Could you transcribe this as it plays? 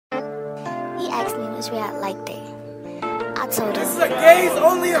asked me which way I liked it. I told her, This is a gays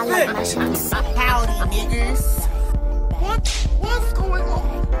only I like event. my shoes. Howdy, niggas. What's going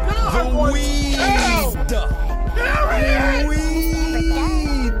on? The weed.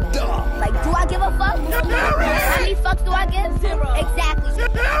 Like, do I give a fuck? How many fucks do I give? 0. Exactly.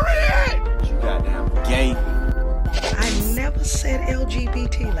 You goddamn gay. I never said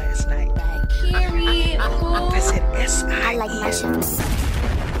LGBT last night. Period. I said I S-I. like my shoes.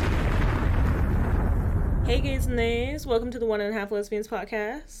 Hey gays and nays, welcome to the 1.5 Lesbians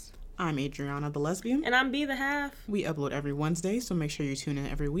podcast. I'm Adriana the Lesbian. And I'm B the Half. We upload every Wednesday, so make sure you tune in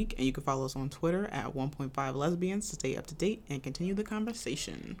every week, and you can follow us on Twitter at 1.5 Lesbians to stay up to date and continue the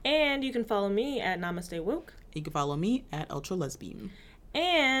conversation. And you can follow me at Namaste Woke. You can follow me at Ultra Lesbian.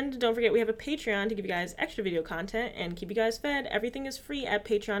 And don't forget we have a Patreon to give you guys extra video content and keep you guys fed. Everything is free at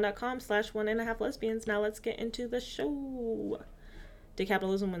patreon.com/1.5 Lesbians. Now let's get into the show. Did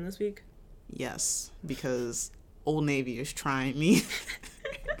capitalism win this week? Yes, because Old Navy is trying me.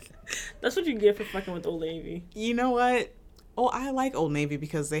 That's what you get for fucking with Old Navy. You know what? Oh, I like Old Navy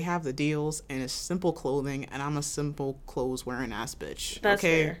because they have the deals and it's simple clothing, and I'm a simple clothes wearing ass bitch. That's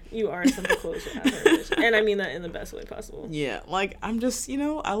okay? fair. You are a simple clothes bitch. And I mean that in the best way possible. Yeah, like I'm just,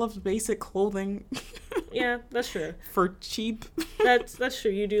 I love basic clothing. Yeah, that's true. For cheap. That's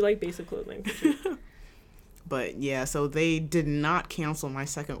true. You do like basic clothing. For cheap. But yeah, so they did not cancel my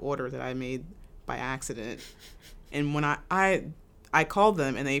second order that I made by accident. And when I called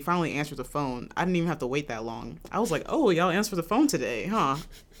them and they finally answered the phone, I didn't even have to wait that long. I was like, oh, y'all answered the phone today, huh?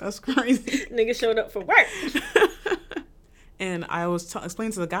 That's crazy. Nigga showed up for work. And I was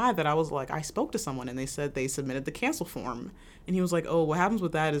explaining to the guy that I was like, I spoke to someone and they said they submitted the cancel form. And he was like, oh, what happens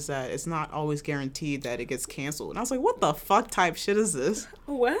with that is that it's not always guaranteed that it gets canceled. And I was like, what the fuck type shit is this?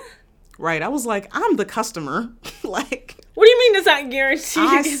 What? Right. I was like, I'm the customer. Like, what do you mean it's not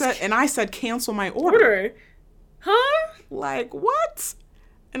guaranteed? I said cancel my order. Huh? Like, what?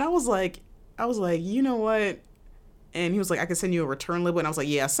 And I was like, you know what? And he was like, I can send you a return label. And I was like,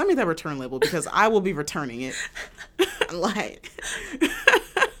 yeah, send me that return label because I will be returning it. Like, why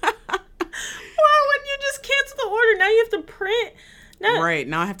wouldn't you just cancel the order? Now you have to print. Right.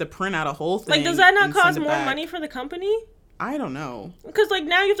 Now I have to print out a whole thing. Like, does that not cost more money for the company? I don't know. Because, like,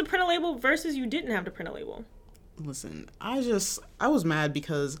 now you have to print a label versus you didn't have to print a label. Listen, I was mad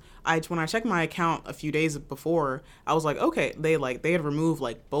because when I checked my account a few days before, I was like, okay, they had removed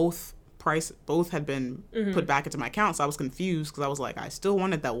like both had been put back into my account, so I was confused because I was like, I still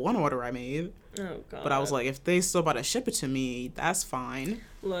wanted that one order I made. Oh god. But I was like, if they still about to ship it to me, that's fine.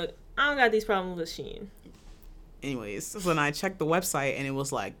 Look, I don't got these problems with Shein. Anyways, so then I checked the website and it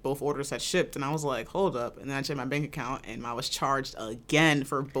was like both orders had shipped, and I was like, hold up. And then I checked my bank account and I was charged again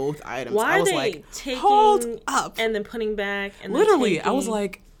for both items. Why I was are they like, taking hold up, and then putting back and literally then I was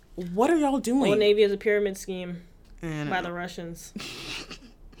like, what are y'all doing? Old Navy is a pyramid scheme and by the Russians.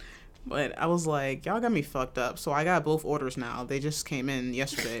 But I was like, y'all got me fucked up. So I got both orders now. They just came in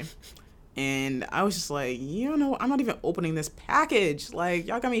yesterday. And I was just like, I'm not even opening this package. Like,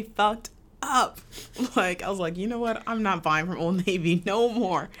 y'all got me fucked up. Like, I was like, you know what? I'm not buying from Old Navy no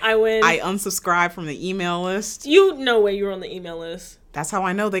more. I win. I unsubscribed from the email list. No way you were on the email list. That's how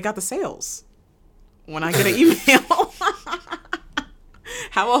I know they got the sales. When I get an email.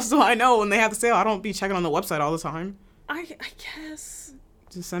 How else do I know when they have the sale? I don't be checking on the website all the time. I guess.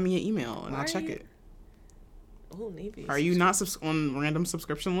 Just send me an email and I'll check it. Old Navy. Are you not on random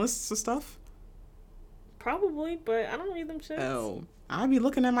subscription lists and stuff? Probably, but I don't read them shits. Oh, I'd be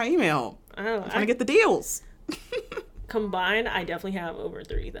looking at my email. I don't know. I'm trying to get the deals. Combined, I definitely have over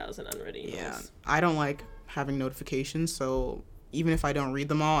 30,000 unread emails. Yeah, I don't like having notifications, so even if I don't read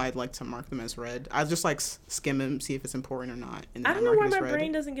them all, I'd like to mark them as read. I just like skim them, see if it's important or not. And I don't know why my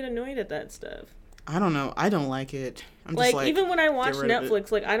brain doesn't get annoyed at that stuff. I don't know. I don't like it. I'm like, just like, even when I watch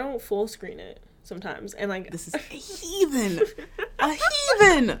Netflix, like, I don't full screen it sometimes. And, like, this is a heathen. A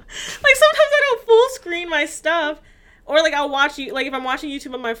heathen. Like, sometimes I don't full screen my stuff. Or, like, I'll watch you. Like, if I'm watching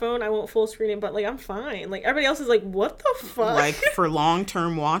YouTube on my phone, I won't full screen it. But, like, I'm fine. Like, everybody else is like, what the fuck? Like, for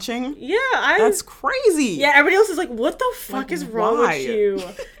long-term watching? Yeah. That's crazy. Yeah, everybody else is like, what the fuck like, is wrong with you?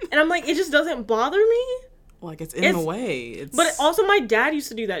 And I'm like, it just doesn't bother me. Like, it's in the way. But also, my dad used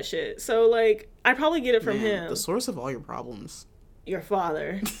to do that shit. So, like, I probably get it from him. The source of all your problems. Your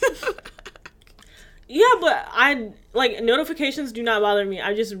father. Yeah, but notifications do not bother me.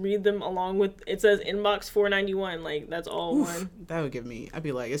 I just read them along with, it says inbox 491. Like, that's all one. That would give me, I'd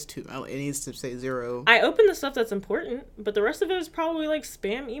be like, it's too, it needs to say 0. I open the stuff that's important, but the rest of it is probably, like,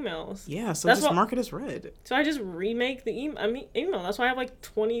 spam emails. Yeah, so that's just mark it as read. So I just remake the email. That's why I have, like,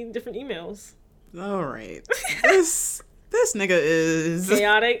 20 different emails. All right. This nigga is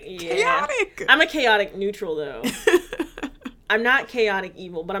Chaotic? Yeah. chaotic. I'm a chaotic neutral, though. I'm not chaotic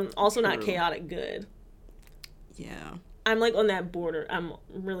evil, but I'm also not chaotic good. Yeah. I'm like on that border. I'm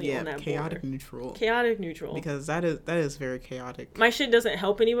really on that chaotic border. neutral. Chaotic neutral. Because that is very chaotic. My shit doesn't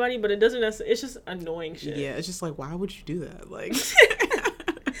help anybody, but it doesn't necessarily, it's just annoying shit. Yeah, it's just like, why would you do that? Like,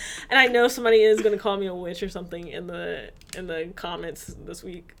 And I know somebody is gonna call me a witch or something in the comments this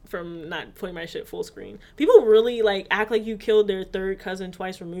week from not putting my shit full screen. People really like act like you killed their third cousin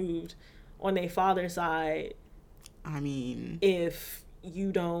twice removed on their father's side. I mean, if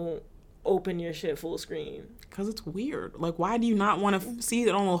you don't open your shit full screen, because it's weird. Like, why do you not want to see it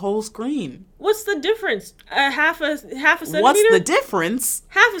on the whole screen? what's the difference? Half a centimeter. What's the difference?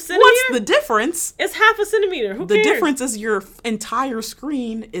 Half a centimeter. What's the difference? It's half a centimeter. Who The cares? difference is your entire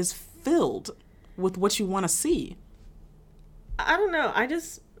screen is filled with what you want to see. I don't know.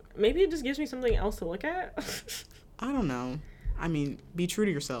 Maybe it just gives me something else to look at. I don't know. I mean, be true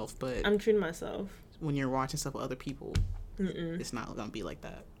to yourself, but I'm true to myself. when you're watching stuff with other people, it's not gonna be like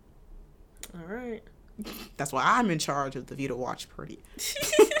that. All right. That's why I'm in charge of the view to watch party.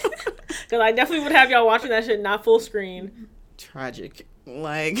 Because I definitely would have y'all watching that shit not full screen. Tragic.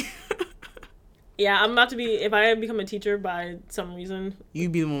 Like, Yeah, I'm about to be, if I become a teacher by some reason. you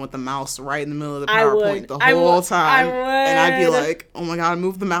be the one with the mouse right in the middle of the I would. PowerPoint the I whole would. time. I And I'd be would. like, oh my god,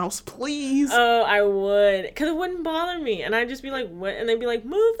 move the mouse, please. Oh, I would. Because it wouldn't bother me. And I'd just be like, what? And they'd be like,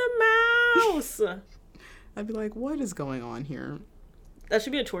 move the mouse. I'd be like, what is going on here? That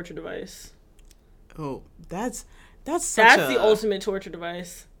should be a torture device. Oh, that's such That's a... the ultimate torture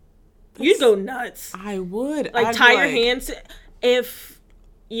device. You'd go nuts. I would. Like, I'd be tie your hands.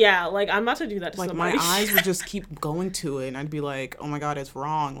 Yeah, like, I'm about to do that to like somebody. my eyes would just keep going to it, and I'd be like, "Oh my god, it's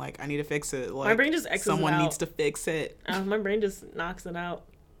wrong! Like I need to fix it. Like My brain just X's it someone out. needs to fix it." My brain just knocks it out.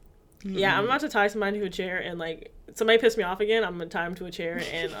 Yeah, I'm about to tie somebody to a chair and like somebody pissed me off again. I'm gonna tie them to a chair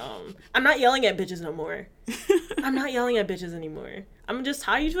and I'm not yelling at bitches no more. I'm not yelling at bitches anymore. I'm gonna just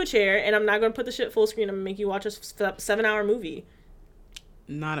tie you to a chair and I'm not gonna put the shit full screen. I'm gonna make you watch a 7-hour movie.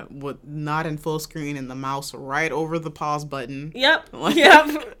 Not in full screen, and the mouse right over the pause button. Yep. Like-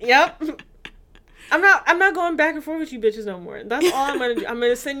 Yep. I'm not going back and forth with you bitches no more. That's all I'm gonna do. I'm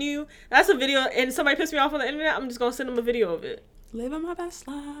gonna send you. That's a video, and somebody pissed me off on the internet. I'm just gonna send them a video of it. Living my best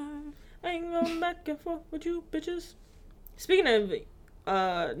life. I ain't going back and forth with you bitches. Speaking of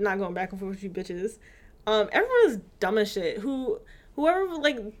not going back and forth with you bitches, everyone is dumb as shit. Whoever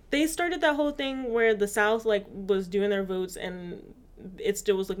like they started that whole thing where the South like was doing their votes and it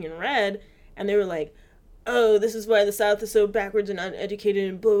still was looking red, and they were like, oh, this is why the South is so backwards and uneducated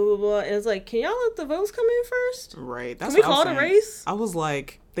and blah blah blah. And it's like, can y'all let the votes come in first? Right. That's Can we what I was call it a saying. race? I was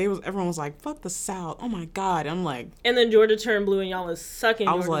like, everyone was like, fuck the South. Oh my god. I'm like, And then Georgia turned blue and y'all was sucking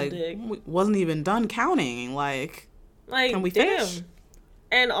I was Georgia's like, dick. wasn't even done counting. Like, can we finish? Damn.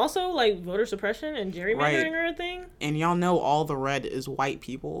 And also, like, voter suppression and gerrymandering are a thing. And y'all know all the red is white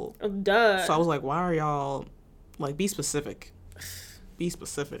people. Oh, duh. So I was like, why are y'all, like, be specific. Be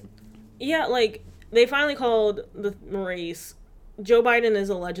specific. Yeah, like, they finally called the race. Joe Biden is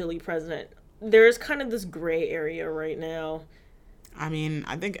allegedly president. There's kind of this gray area right now. I mean,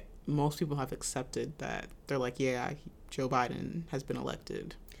 I think most people have accepted that. They're like, yeah, Joe Biden has been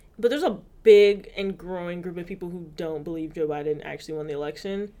elected. But there's a big and growing group of people who don't believe Joe Biden actually won the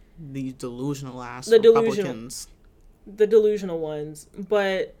election. These delusional ass The Republicans. The delusional ones.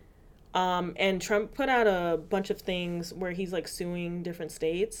 But, and Trump put out a bunch of things where he's, like, suing different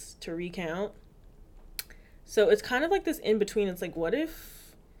states to recount. So it's kind of like this in between. It's like, what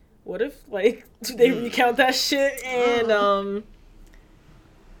if like they recount that shit and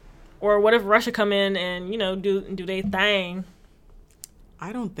or what if Russia come in and, you know, do they thing?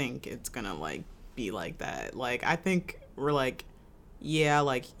 I don't think it's gonna like be like that. Like, I think we're like, yeah,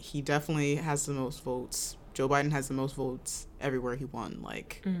 like he definitely has the most votes. Joe Biden has the most votes everywhere he won.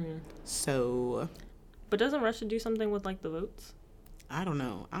 Like, so. But doesn't Russia do something with like the votes? I don't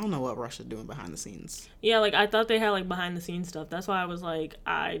know. I don't know what Russia's doing behind the scenes. Yeah, like I thought they had like behind the scenes stuff. That's why I was like,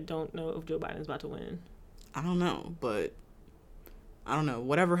 I don't know if Joe Biden's about to win. I don't know, but I don't know.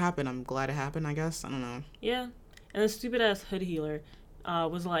 Whatever happened, I'm glad it happened, I guess. I don't know. Yeah. And the stupid ass hood healer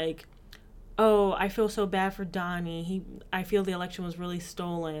was like, oh, I feel so bad for Donnie. I feel the election was really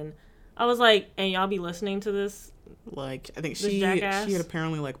stolen. I was like, and y'all be listening to this? Like, I think This she jackass? had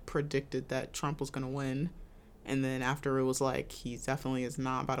apparently like predicted that Trump was gonna win, and then after it was like he definitely is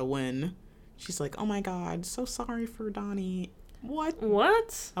not about to win, she's like, oh my god, so sorry for Donnie.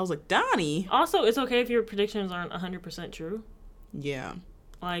 What? I was like, Donnie? Also, it's okay if your predictions aren't 100% true. Yeah.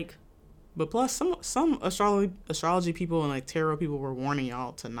 Like, But plus, some astrology people and like tarot people were warning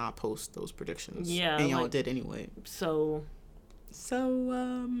y'all to not post those predictions. Yeah, and y'all like, did anyway. So,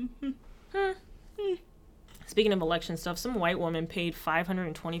 Speaking of election stuff, some white woman paid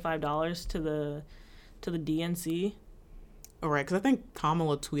 $525 to the DNC. All right, because I think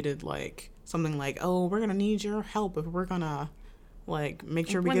Kamala tweeted like something like, "Oh, we're gonna need your help if we're gonna like make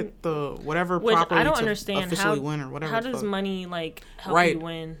sure we get the whatever properly I don't to understand officially how, win or whatever." How does money like help right. you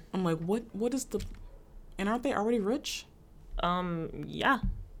win? I'm like, what is the? And aren't they already rich? Yeah.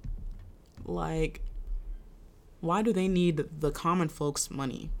 Like, why do they need the common folks'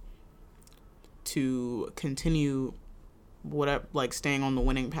 money to continue whatever, like staying on the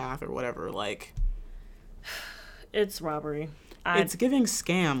winning path or whatever? Like, it's robbery. It's giving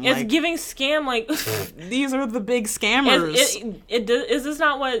scam. It's giving scam. Like, these are the big scammers. Is this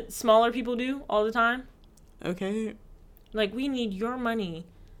not what smaller people do all the time? Okay. Like, we need your money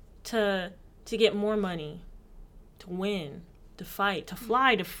to get more money, to win, to fight, to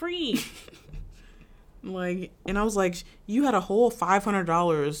fly, to free. Like, and I was like, you had a whole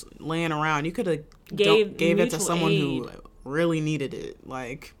 $500 laying around. You could have gave it to someone who really needed it.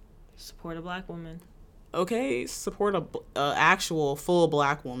 Like, support a black woman. Okay, support a actual full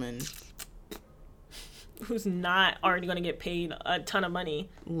black woman who's not already going to get paid a ton of money.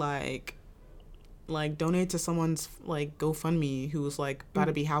 Like donate to someone's like GoFundMe who's like about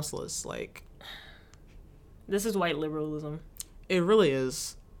to be houseless. Like, this is white liberalism. It really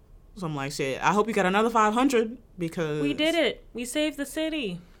is. So I'm like, shit, I hope you got another 500 because we did it. We saved the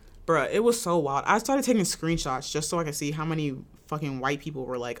city. Bruh, it was so wild. I started taking screenshots just so I could see how many fucking white people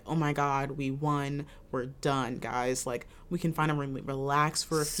were like, oh my God, we won. We're done, guys. Like, we can finally relax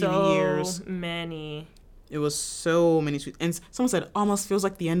for a few years. So many. It was so many tweets. And someone said, almost feels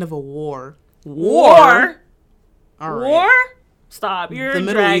like the end of a war. War? All right. War? Stop. You're dragging it.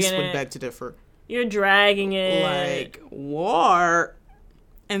 The Middle East would beg to differ. You're dragging it. Like, war?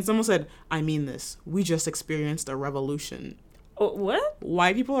 And someone said, I mean this. We just experienced a revolution. What?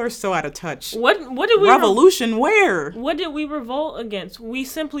 White people are so out of touch. What did we revolution? Where? What did we revolt against? We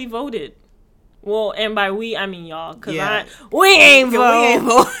simply voted. Well, and by we I mean y'all, cause we ain't vote. I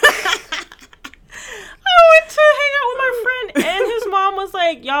went to hang out with my friend, and his mom was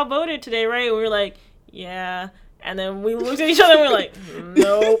like, "Y'all voted today, right?" And we were like, "Yeah." And then we looked at each other and we were like,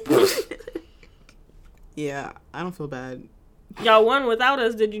 "Nope." Yeah, I don't feel bad. Y'all won without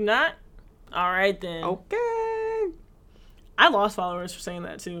us, did you not? All right then. Okay. I lost followers for saying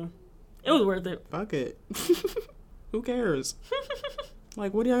that too. It was worth it. Fuck it. Who cares?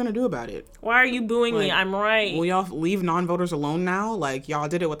 Like, what are y'all gonna do about it? Why are you booing me? I'm right. Will y'all leave non-voters alone now? Like, y'all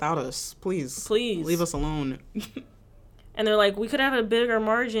did it without us. Please leave us alone. And they're like, we could have a bigger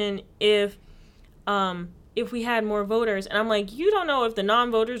margin if we had more voters. And I'm like, you don't know if the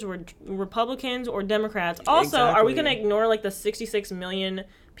non-voters were Republicans or Democrats. Also, Are we gonna ignore like the 66 million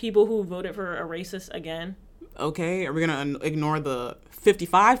people who voted for a racist again? Okay, are we gonna ignore the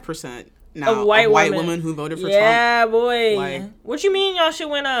 55% now of white women who voted for Trump? Yeah, boy. Like, what you mean y'all shit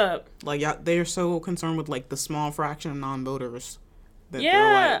went up? Like, yeah, they're so concerned with like the small fraction of non-voters that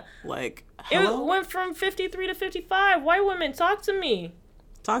they're like hello? It went from 53 to 55. White women, talk to me.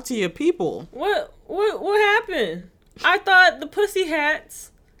 Talk to your people. What happened? I thought the pussy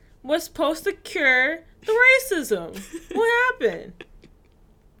hats was supposed to cure the racism. What happened?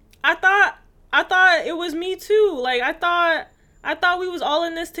 I thought it was me too. Like, I thought we was all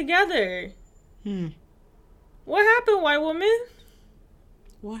in this together. What happened, white woman?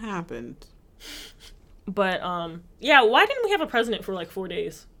 What happened? But yeah, why didn't we have a president for like 4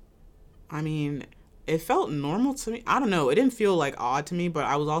 days? I mean, it felt normal to me. I don't know. It didn't feel like odd to me, but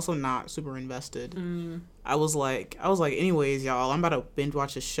I was also not super invested. I was like, anyways, y'all, I'm about to binge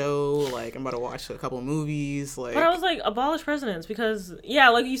watch a show. Like, I'm about to watch a couple of movies. Like, but I was like, abolish presidents because, yeah,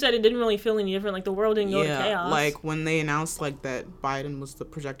 like you said, it didn't really feel any different. Like, the world didn't go to chaos. Like, when they announced like that Biden was the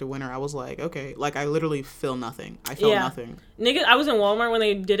projected winner, I was like, okay. Like, I literally feel nothing. I felt nothing. Nigga, I was in Walmart when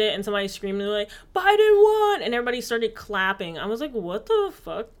they did it, and somebody screamed, like, Biden won, and everybody started clapping. I was like, what the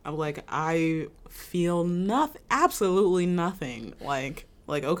fuck? I'm like, I feel nothing. Absolutely nothing. Like,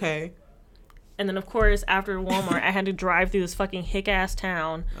 okay. And then, of course, after Walmart, I had to drive through this fucking hick-ass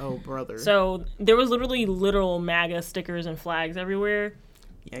town. Oh, brother. So there was literally literal MAGA stickers and flags everywhere.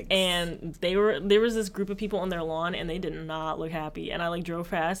 Yikes. And there was this group of people on their lawn, and they did not look happy. And I, like,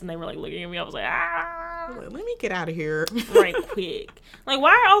 drove past, and they were, like, looking at me. I was like, let me get out of here. Right quick. Like,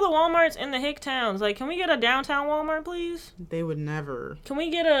 why are all the Walmarts in the hick towns? Like, can we get a downtown Walmart, please? They would never. Can we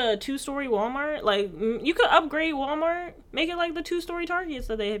get a 2-story Walmart? Like, you could upgrade Walmart. Make it like the 2-story Targets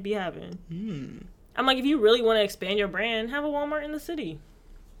that they be having. I'm like, if you really want to expand your brand, have a Walmart in the city.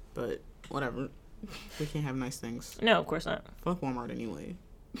 But Whatever. We can't have nice things. No, of course not. Fuck Walmart anyway.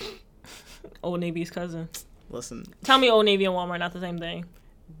 Old Navy's cousin. Listen. Tell me Old Navy and Walmart not the same thing.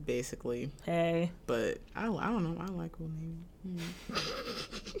 Basically. Hey. But I don't know. I like Old Navy.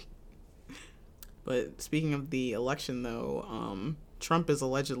 But speaking of the election, though, Trump is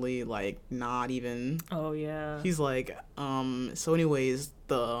allegedly, like, not even... Oh, yeah. He's like, so anyways,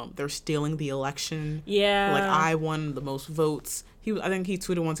 they're stealing the election. Yeah. Like, I won the most votes. I think he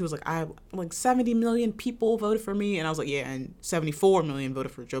tweeted once, he was like, 70 million people voted for me. And I was like, yeah, and 74 million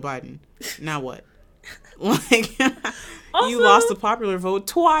voted for Joe Biden. Now what? Like, also, you lost the popular vote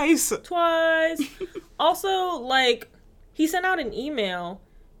twice. Also, like, he sent out an email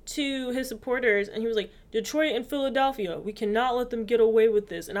to his supporters, and he was like, Detroit and Philadelphia, we cannot let them get away with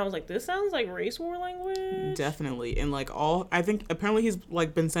this. And I was like, this sounds like race war language. Definitely. And, like, I think apparently he's,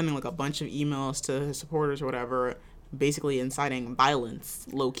 like, been sending, like, a bunch of emails to his supporters or whatever, basically inciting violence,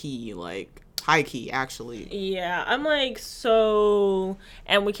 low-key, like, high-key, actually. Yeah, I'm like, so...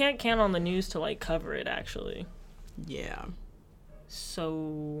 And we can't count on the news to, like, cover it, actually. Yeah.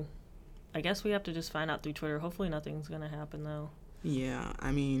 So, I guess we have to just find out through Twitter. Hopefully nothing's gonna happen, though. Yeah,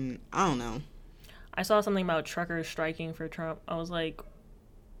 I mean, I don't know. I saw something about truckers striking for Trump. I was like,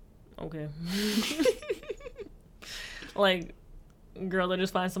 okay. Like, girl, they'll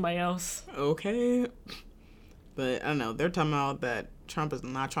just find somebody else. Okay. But, I don't know. They're talking about that Trump is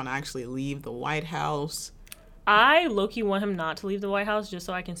not trying to actually leave the White House. I low-key want him not to leave the White House just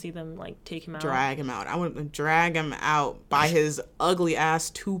so I can see them, like, take him out. Drag him out. I want to drag him out by his ugly-ass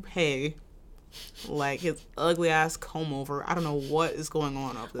toupee. Like, his ugly-ass comb-over. I don't know what is going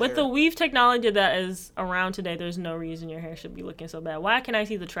on up there. With the weave technology that is around today, there's no reason your hair should be looking so bad. Why can I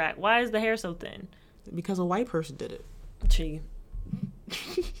see the track? Why is the hair so thin? Because a white person did it. Gee.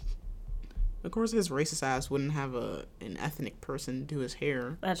 Of course, his racist ass wouldn't have an ethnic person do his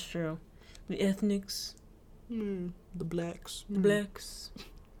hair. That's true. The ethnics. The blacks. The blacks.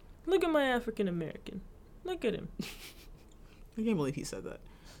 Look at my African American. Look at him. I can't believe he said that.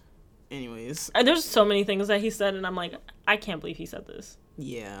 Anyways. There's so many things that he said, and I'm like, I can't believe he said this.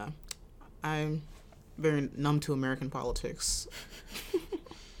 Yeah. I'm very numb to American politics.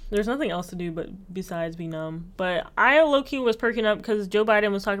 There's nothing else to do but besides be numb. But I low-key was perking up because Joe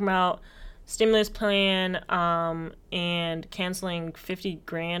Biden was talking about stimulus plan and canceling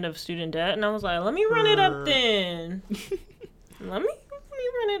 $50,000 of student debt, and I was like, let me run it up then. let me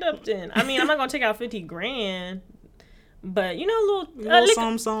run it up then. I mean, I'm not gonna take out $50,000, but you know, a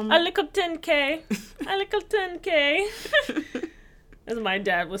little some. A little 10K, a little 10K. As my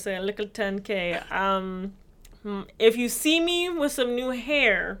dad would say, a little 10K. If you see me with some new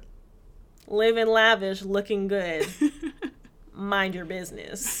hair, living lavish, looking good, mind your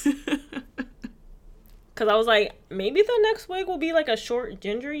business. Because I was like, maybe the next wig will be like a short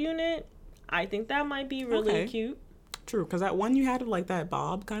ginger unit. I think that might be really cute. True, because that one you had of like that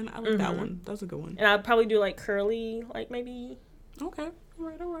bob kind of, I like that one. That's a good one. And I'd probably do like curly, like maybe. Okay, all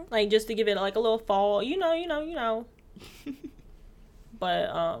right. Like just to give it like a little fall, you know.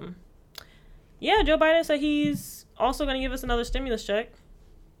 But, yeah, Joe Biden said he's also going to give us another stimulus check.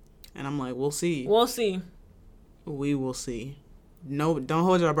 And I'm like, we'll see. We'll see. We will see. No, don't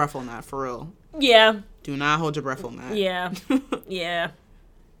hold your breath on that, for real. Yeah. Do not hold your breath on that. Yeah. Yeah.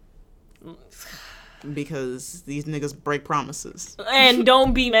 Because these niggas break promises. And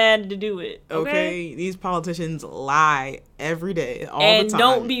don't be mad to do it. Okay? These politicians lie every day, all and the time.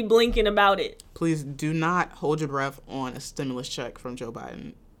 And don't be blinking about it. Please do not hold your breath on a stimulus check from Joe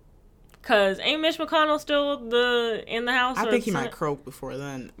Biden. Because ain't Mitch McConnell still in the House? I think he might croak before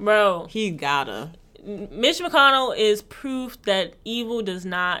then. Bro. He gotta. Mitch McConnell is proof that evil does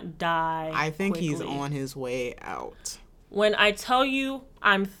not die I think quickly. He's on his way out. When I tell you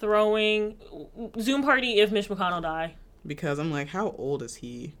I'm throwing Zoom party if Mitch McConnell die. Because I'm like, how old is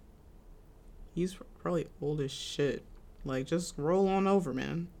he? He's probably old as shit. Like, just roll on over,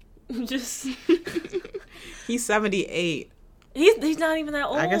 man. Just. He's 78. He's not even that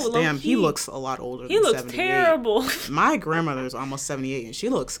old. I guess, damn, he looks a lot older than 78. He looks terrible. My grandmother's almost 78, and she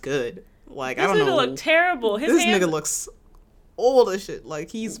looks good. Like, I don't know. This nigga look terrible. This nigga looks old as shit. Like,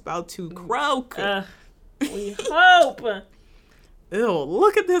 he's about to croak. We hope. Ew,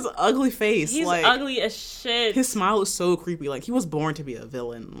 look at this ugly face. He's like, ugly as shit. His smile is so creepy. Like, he was born to be a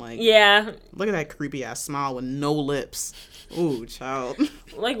villain. Like, yeah. Look at that creepy ass smile with no lips. Ooh, child.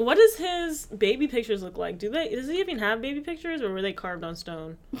 Like, what does his baby pictures look like? Does he even have baby pictures, or were they carved on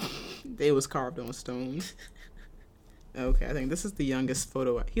stone? They was carved on stone. Okay, I think this is the youngest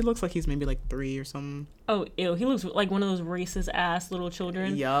photo. He looks like he's maybe like 3 or something. Oh, ew. He looks like one of those racist ass little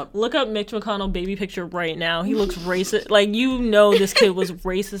children. Yup. Look up Mitch McConnell baby picture right now. He looks racist. Like, you know this kid was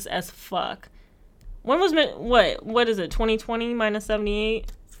racist as fuck. When was what is it? 2020 minus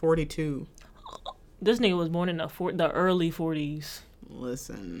 78? 42. This nigga was born in the early 40s.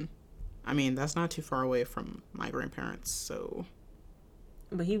 Listen, I mean, that's not too far away from my grandparents, so.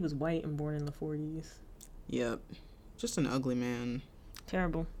 But he was white and born in the 40s. Yep. Just an ugly man.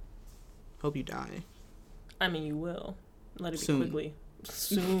 Terrible. Hope you die. I mean, you will. Let it be Soon. quickly.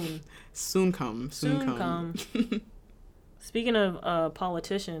 Soon. Soon come. Soon come. Speaking of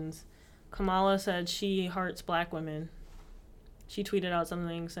politicians, Kamala said she hearts black women. She tweeted out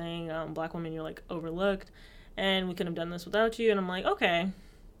something saying, black women, you're, like, overlooked, and we couldn't have done this without you. And I'm like, okay.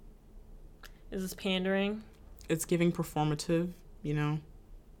 Is this pandering? It's giving performative, you know?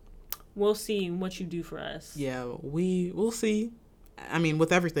 We'll see what you do for us. Yeah, we'll see. I mean,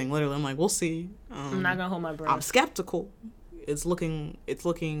 with everything, literally, I'm like, we'll see. I'm not gonna hold my breath. I'm skeptical. It's looking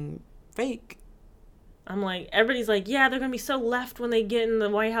fake. I'm like, everybody's like, yeah, they're gonna be so left when they get in the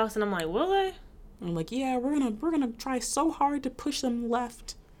White House, and I'm like, will they? I'm like, yeah, we're gonna try so hard to push them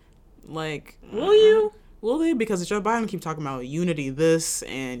left. Like, Will you? Will they? Because Joe Biden keep talking about unity this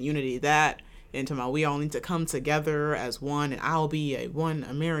and unity that, and talking about we all need to come together as one, and I'll be a one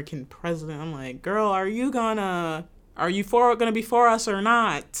American president. I'm like, girl, are you gonna be for us or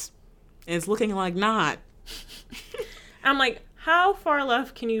not? And it's looking like not. I'm like, how far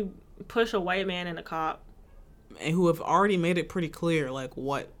left can you push a white man and a cop? And who have already made it pretty clear, like,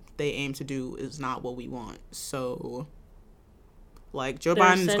 what they aim to do is not what we want. So, like, Joe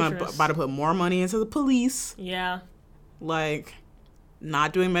Biden's about to put more money into the police. Yeah. Like,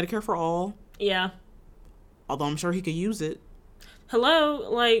 not doing Medicare for all. Yeah. Although I'm sure he could use it. Hello?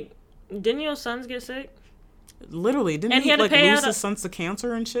 Like, didn't your sons get sick? Literally. Didn't he like, lose his sons to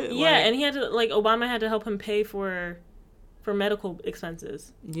cancer and shit? Yeah, and he had to, like, Obama had to help him pay for medical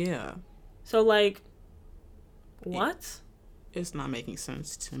expenses. Yeah. So, like, what? It's not making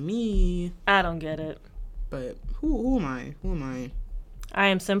sense to me. I don't get it. But who am I? Who am I? I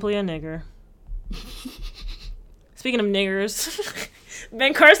am simply a nigger. Speaking of niggers,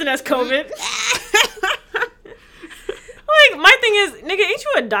 Ben Carson has COVID. Like, my thing is, nigga, ain't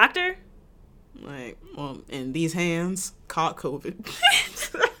you a doctor? Like, well, in these hands, caught COVID.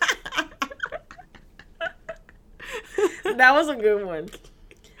 That was a good one.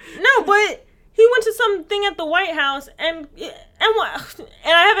 No, but he went to something at the White House, and I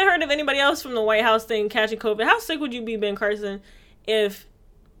haven't heard of anybody else from the White House thing catching COVID. How sick would you be, Ben Carson, if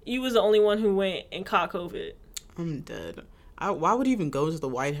you was the only one who went and caught COVID? I'm dead. Why would he even go to the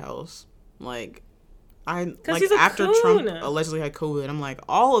White House? Like, he's a after coon. Trump allegedly had COVID, I'm like,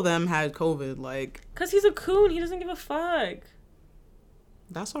 all of them had COVID. Like, because he's a coon. He doesn't give a fuck.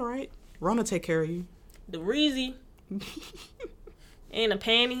 That's all right. Rona take care of you. The Reezy. And a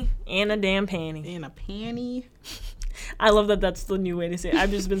panty. And a damn panty. And a panty. I love that that's the new way to say it.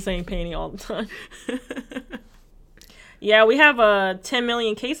 I've just been saying panty all the time. Yeah, we have 10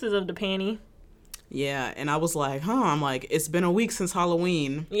 million cases of the panty. Yeah, and I was like, I'm like, it's been a week since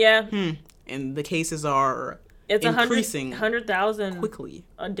Halloween. Yeah. And the cases are it's increasing 100,000 quickly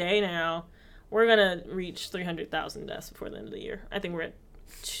a day now. We're going to reach 300,000 deaths before the end of the year. I think we're at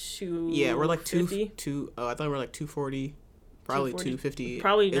 250. Yeah, we're like I thought we were like 240. Probably 250.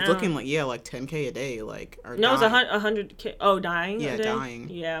 Probably it's now. Looking like, yeah, like 10K a day. Like, or no, dying. it's 100K. Oh, dying? Yeah, a day? dying.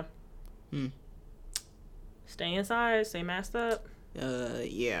 Yeah. Stay inside. Stay masked up.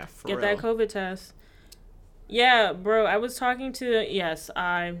 Yeah, for Get real. that COVID test. Yeah, bro, I was talking to,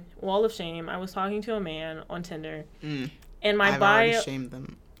 wall of shame. I was talking to a man on Tinder. And my I've already shamed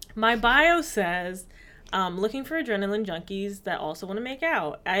them. My bio says, looking for adrenaline junkies that also want to make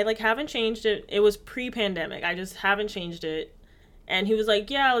out. I, haven't changed it. It was pre-pandemic. I just haven't changed it. And he was like,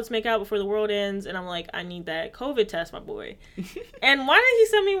 yeah, let's make out before the world ends. And I'm like, I need that COVID test, my boy. And why did he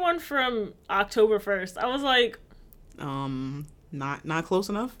send me one from October 1st? I was like... Not close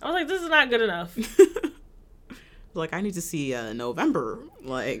enough? I was like, this is not good enough. Like, I need to see November.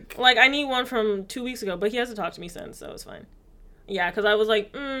 Like, I need one from 2 weeks ago, but he hasn't talked to me since, so it's fine. Yeah, because I was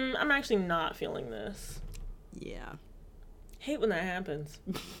like, I'm actually not feeling this. Yeah. Hate when that happens.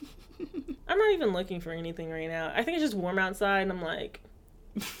 I'm not even looking for anything right now. I think it's just warm outside, and I'm like...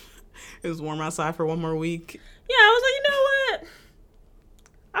 It was warm outside for one more week. Yeah, I was like, you know what?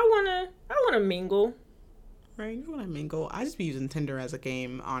 I wanna mingle. Right, you wanna mingle. I just be using Tinder as a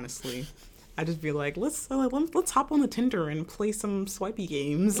game, honestly. I just be like, let's hop on the Tinder and play some swipey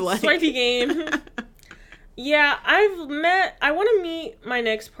games. Swipey game. Yeah, I want to meet my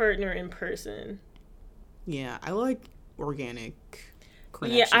next partner in person. Yeah, I like organic.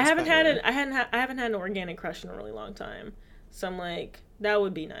 Yeah, I haven't had better. it. I haven't had an organic crush in a really long time. So I'm like, that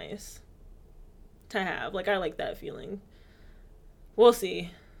would be nice to have. Like, I like that feeling. We'll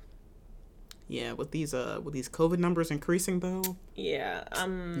see. Yeah, with these COVID numbers increasing though. Yeah,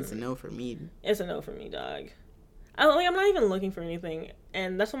 It's a no for me. It's a no for me, dog. I'm not even looking for anything,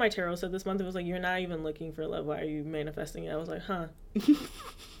 and that's what my tarot said this month. It was like, you're not even looking for love. Why are you manifesting it? I was like, huh?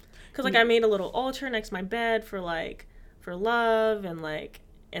 Because like I made a little altar next to my bed for love,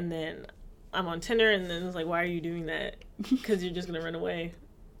 and then I'm on Tinder, and then it's like, why are you doing that? Because you're just gonna run away.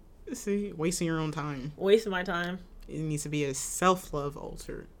 See, wasting your own time. Wasting my time. It needs to be a self-love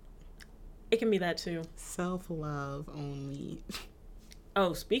altar. It can be that too. Self-love only.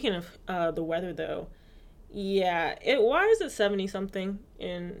 Oh, speaking of the weather though, yeah, why is it 70 something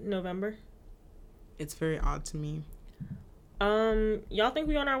in November? It's very odd to me. Y'all think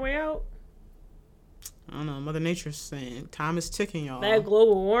we on our way out? I don't know. Mother Nature's saying time is ticking, y'all. That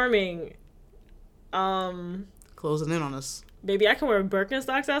global warming. Closing in on us. Baby, I can wear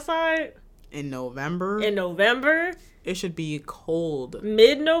Birkenstocks outside. In November? In November? It should be cold.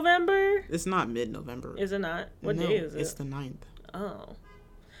 Mid-November? It's not mid-November. Is it not? What No, day is it? It's the 9th. Oh.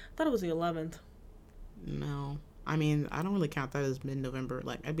 I thought it was the 11th. No. I mean, I don't really count that as mid-November.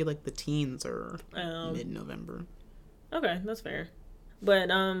 Like, I'd be like the teens or mid-November. Okay, that's fair. But,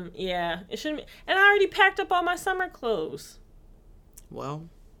 yeah, it shouldn't be. And I already packed up all my summer clothes. Well.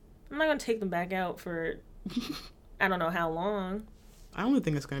 I'm not going to take them back out for I don't know how long. I only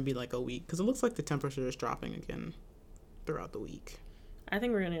think it's going to be like a week because it looks like the temperature is dropping again throughout the week. I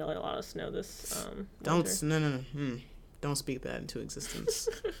think we're going to get a lot of snow this winter. No. Don't speak that into existence.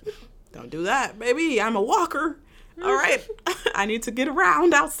 Don't do that, baby. I'm a walker. All right. I need to get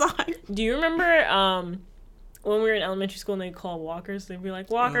around outside. Do you remember when we were in elementary school and they'd call walkers? They'd be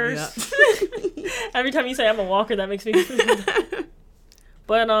like, walkers. Oh, yeah. Every time you say I'm a walker, that makes me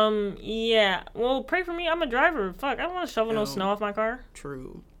But, yeah. Well, pray for me. I'm a driver. Fuck, I don't want to shovel no snow off my car.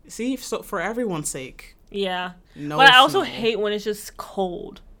 True. See, so for everyone's sake. Yeah. No but I also snow. hate when it's just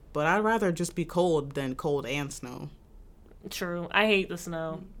cold. But I'd rather just be cold than cold and snow. True. I hate the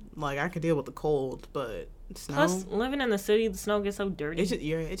snow. Like, I could deal with the cold, but snow... Plus, living in the city, the snow gets so dirty.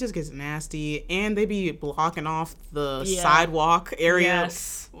 It just gets nasty. And they be blocking off the sidewalk area.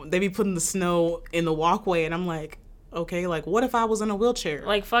 Yes. They be putting the snow in the walkway, and I'm like, okay, like, what if I was in a wheelchair?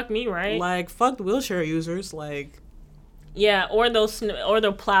 Like, fuck me, right? Like, fuck the wheelchair users, like... Yeah, or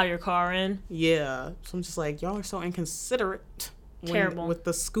they'll plow your car in. Yeah. So I'm just like, y'all are so inconsiderate. Terrible. With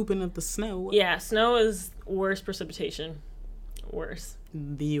the scooping of the snow. Yeah, snow is worst precipitation. Worse.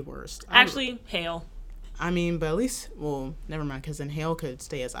 The worst. Actually, hail. I mean, but at least, well, never mind, because then hail could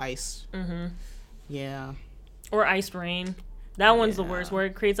stay as ice. Mm-hmm. Yeah. Or ice rain. That one's the worst, where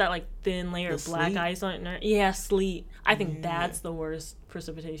it creates that, like, thin layer of black sleet? ice on it. Yeah, sleet. I think that's the worst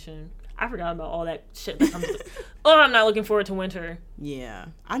precipitation. I forgot about all that shit that comes Oh, I'm not looking forward to winter. Yeah.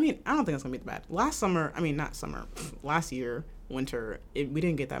 I mean, I don't think it's going to be that bad. Last year, winter, we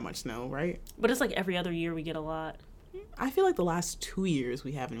didn't get that much snow, right? But it's like every other year we get a lot. I feel like the last 2 years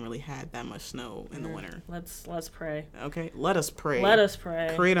we haven't really had that much snow in the winter. Let's pray. Okay, let us pray. Let us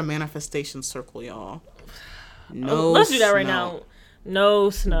pray. Create a manifestation circle, y'all. No, let's do that right snow. now. No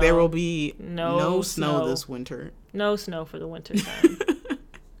snow. There will be no snow this winter. No snow for the winter time.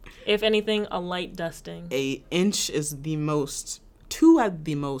 If anything, a light dusting. 1 inch is the most. 2 at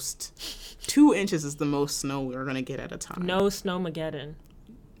the most. 2 inches is the most snow we're gonna get at a time. No Snowmageddon.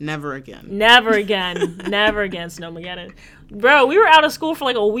 Never again. Never again. Never again, Snowmageddon. Bro, we were out of school for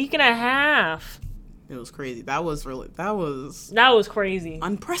like a week and a half. It was crazy. That was crazy.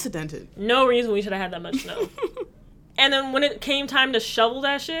 Unprecedented. No reason we should have had that much snow. And then when it came time to shovel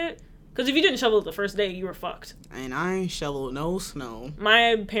that shit, because if you didn't shovel it the first day, you were fucked. And I ain't shoveled no snow.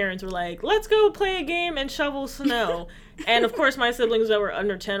 My parents were like, let's go play a game and shovel snow. And of course my siblings that were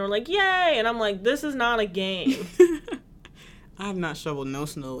under 10 were like, yay! And I'm like, this is not a game. I have not shoveled no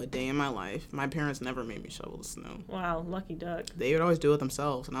snow a day in my life. My parents never made me shovel the snow. Wow, lucky duck. They would always do it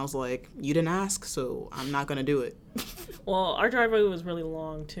themselves. And I was like, you didn't ask, so I'm not going to do it. Well, our driveway was really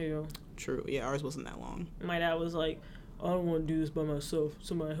long, too. True. Yeah, ours wasn't that long. My dad was like, I don't want to do this by myself.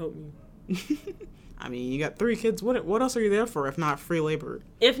 Somebody help me. I mean, you got 3 kids. What else are you there for if not free labor?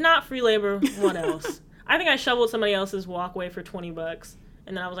 If not free labor, what else? I think I shoveled somebody else's walkway for $20.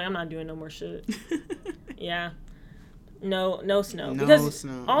 And then I was like, I'm not doing no more shit. Yeah. No snow. Because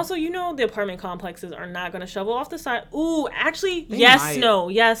snow. Also, the apartment complexes are not going to shovel off the side. Ooh, actually, They yes, might. snow.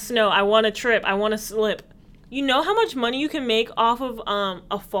 Yes, snow. I want to trip. I want to slip. You know how much money you can make off of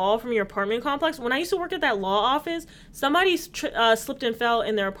a fall from your apartment complex? When I used to work at that law office, somebody slipped and fell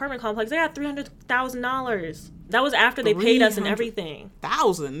in their apartment complex. They got $300,000. That was after they paid us and 300,000. everything.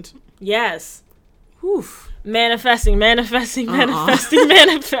 Yes. Whew. Manifesting.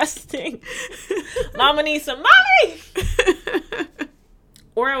 Mama needs some money.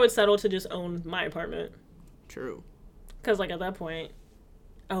 Or I would settle to just own my apartment. True. Because, like, at that point,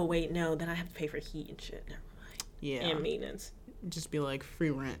 oh, wait, no, then I have to pay for heat and shit. Never mind. Yeah. And maintenance. Just be like free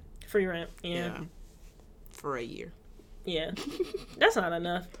rent. Free rent. Yeah. For a year. Yeah. That's not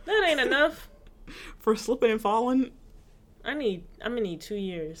enough. That ain't enough. For slipping and falling, I'm gonna need 2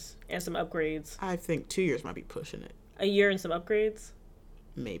 years and some upgrades. I think 2 years might be pushing it. A year and some upgrades?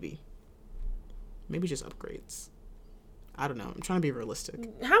 Maybe just upgrades. I don't know. I'm trying to be realistic.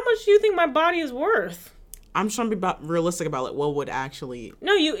 How much do you think my body is worth? I'm trying to be realistic about like what would actually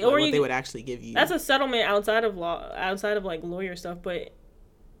they would actually give you. That's a settlement outside of law, outside of like lawyer stuff. But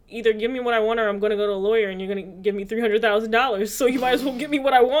either give me what I want, or I'm going to go to a lawyer, and you're going to give me $300,000. So you might as well give me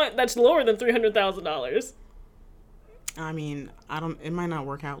what I want. That's lower than $300,000. I mean, it might not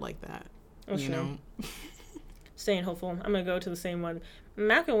work out like that. Oh, you know. Staying hopeful. I'm gonna go to the same one.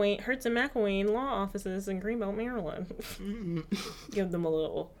 Hertz and McElwain law offices in Greenbelt, Maryland. Give them a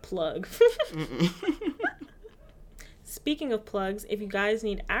little plug. Speaking of plugs, if you guys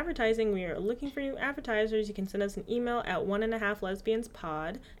need advertising, we are looking for new advertisers. You can send us an email at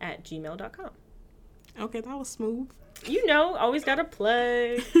 1.5lesbianspod@gmail.com. Okay, that was smooth. You know, always gotta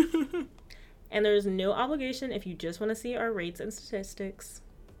plug. And there's no obligation if you just want to see our rates and statistics.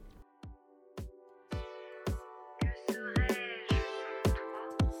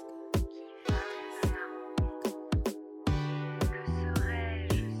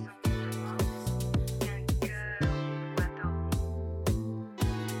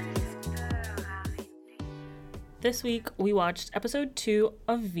 This week, we watched episode 2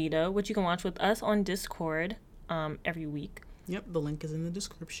 of Vita, which you can watch with us on Discord every week. Yep, the link is in the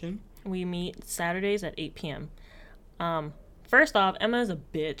description. We meet Saturdays at 8 p.m. First off, Emma is a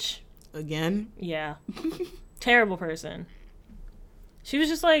bitch. Again? Yeah. Terrible person. She was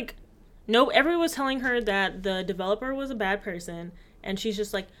just like, everyone was telling her that the developer was a bad person, and she's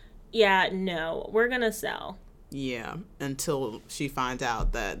just like, yeah, no, we're gonna sell. Yeah, until she finds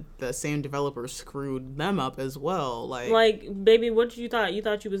out that the same developer screwed them up as well. Like, baby, what you thought? You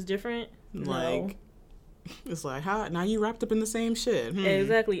thought you was different? Like, it's like, how now you wrapped up in the same shit.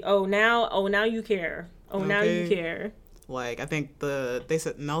 Exactly. Now you care. Now you care. Like, I think they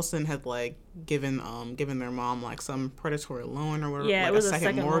said Nelson had like given their mom like some predatory loan or whatever. Yeah, like it was a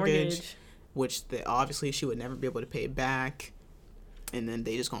second mortgage, which obviously she would never be able to pay back. And then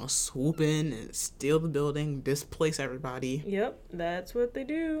they just gonna swoop in and steal the building, displace everybody. Yep, that's what they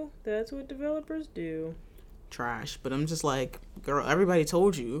do. That's what developers do. Trash. But I'm just like, girl, everybody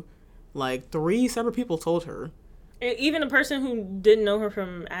told you. Like, 3 separate people told her. Even a person who didn't know her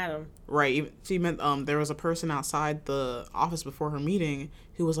from Adam. Right. She meant there was a person outside the office before her meeting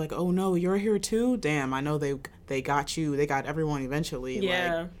who was like, "Oh no, you're here too? Damn, I know they got you. They got everyone eventually."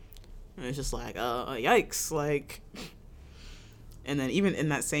 Yeah. Like, and it's just like, yikes, like. And then even in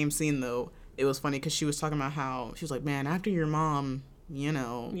that same scene, though, it was funny because she was talking about how she was like, man, after your mom,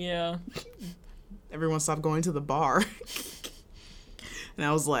 Yeah. Everyone stopped going to the bar. And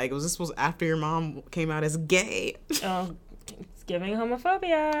I was like, was after your mom came out as gay? Oh, it's giving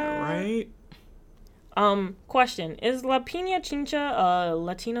homophobia. Right? Question. Is La Pina Chincha a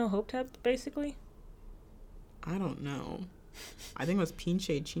Latino hotep, basically? I don't know. I think it was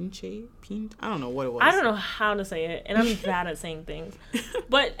Pinche Chinche. I don't know what it was. I don't know how to say it, and I'm bad at saying things.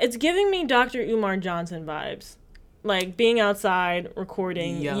 But it's giving me Dr. Umar Johnson vibes. Like, being outside,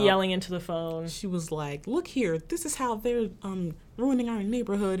 recording, yelling into the phone. She was like, look here, this is how they're ruining our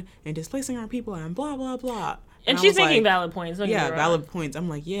neighborhood and displacing our people and blah, blah, blah. And she's making valid points. Valid points. I'm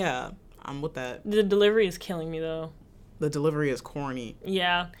like, yeah, I'm with that. The delivery is killing me, though. The delivery is corny.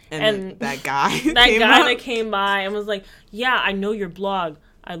 Yeah. And that guy that came by and was like, yeah, I know your blog.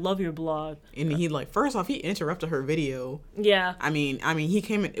 I love your blog. And he first off, he interrupted her video. Yeah. I mean, he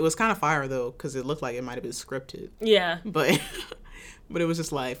came in, it was kind of fire though, because it looked like it might have been scripted. Yeah. But it was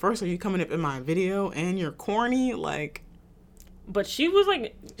just like, first are you coming up in my video and you're corny? Like. But she was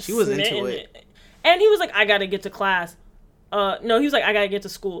like. She was into it. And he was like, I gotta get to class. No, he was like, I gotta get to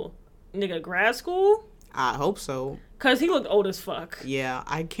school. Nigga, grad school? I hope so. Because he looked old as fuck. Yeah,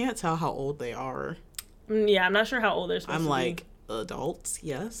 I can't tell how old they are. Yeah, I'm not sure how old they're supposed to be. I'm like, adults,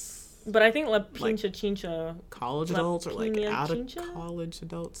 yes. But I think La Pincha Chincha. College adults or like out of college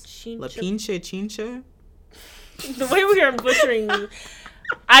adults. Chincha? La Pincha Chincha? The way we are butchering these.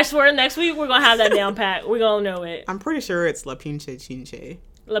 I swear next week we're going to have that down pat. We're going to know it. I'm pretty sure it's La Pincha Chinche.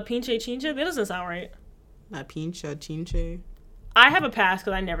 La Pincha Chincha? That doesn't sound right. La Pincha Chinche. I have a pass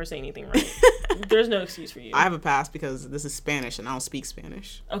because I never say anything right. There's no excuse for you. I have a pass because this is Spanish and I don't speak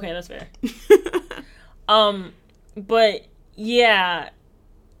Spanish. Okay, that's fair. But yeah,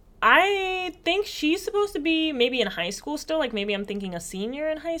 I think she's supposed to be maybe in high school still. Like maybe I'm thinking a senior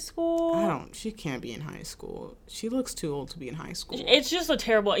in high school. She can't be in high school. She looks too old to be in high school. It's just a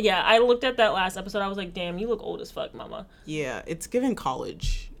terrible. Yeah, I looked at that last episode. I was like, damn, you look old as fuck, mama. Yeah, it's giving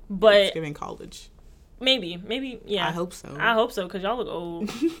college. But it's giving college. Maybe, yeah. I hope so. I hope so, because y'all look old.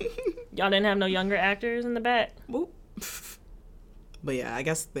 Y'all didn't have no younger actors in the back. Boop. But yeah, I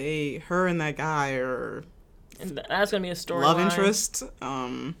guess her and that guy are... And that's going to be a story. Love interest.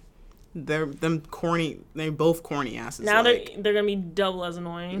 They're both corny asses. Now they're going to be double as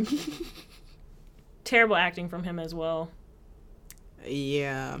annoying. Terrible acting from him as well.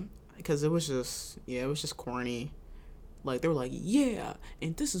 Yeah, because it was just corny. Like, they were like, yeah,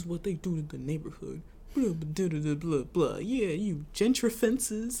 and this is what they do to the neighborhood. Blah, blah, blah, blah, blah. Yeah, you gentrified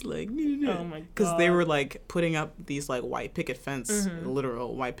fences. Like, oh my God. Because they were, like, putting up these, like, white picket fence,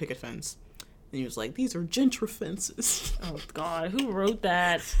 literal white picket fence. And he was like, these are gentrified fences. Oh, God. Who wrote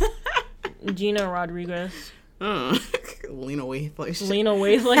that? Gina Rodriguez. Lena Waithe like shit. Lena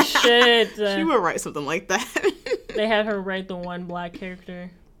Waithe like shit. She would write something like that. They had her write the one black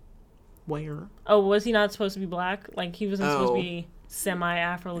character. Where? Oh, was he not supposed to be black? Like, he wasn't supposed to be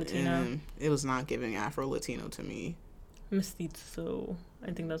semi-Afro-Latino? It was not giving Afro-Latino to me. Mestizo.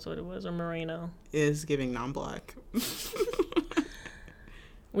 I think that's what it was. Or Moreno. It is giving non-black.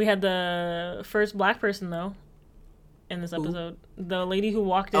 We had the first black person, though, in this episode. Ooh. The lady who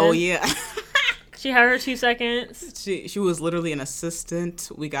walked in. Oh, yeah. She had her 2 seconds. She was literally an assistant.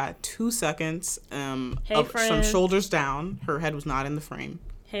 We got 2 seconds. Hey, up, friend. some shoulders down. Her head was not in the frame.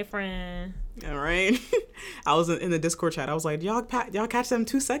 Hey, friend. All right. I was in the Discord chat. I was like, y'all catch them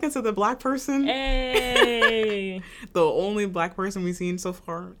 2 seconds of the black person? Hey. The only black person we've seen so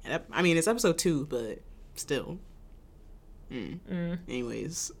far. I mean, it's episode 2, but still.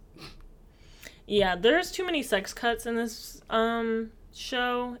 Anyways. Yeah, there's too many sex cuts in this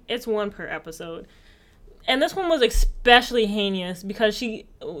show. It's 1 per episode. And this one was especially heinous because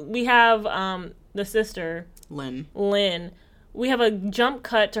we have the sister. Lynn. We have a jump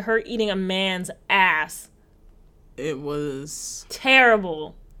cut to her eating a man's ass. It was...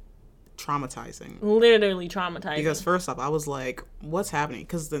 terrible. Traumatizing. Literally traumatizing. Because first off, I was like, what's happening?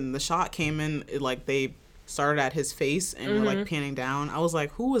 Because then the shot came in, they started at his face and were, like, panning down. I was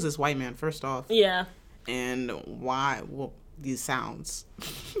like, who was this white man, first off? Yeah. And why... Well, these sounds.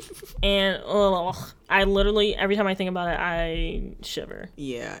 And I literally, every time I think about it, I shiver.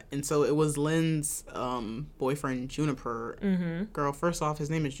 Yeah, and so it was Lynn's boyfriend, Juniper. Girl, first off,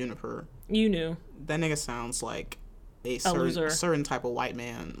 his name is Juniper. You knew. That nigga sounds like a certain type of white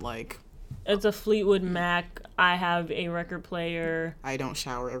man. Like, it's a Fleetwood Mac, I have a record player, I don't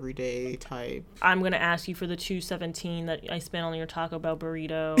shower every day type. I'm going to ask you for the $2.17 that I spent on your Taco Bell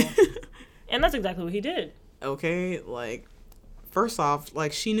burrito. And that's exactly what he did. Okay, like... First off,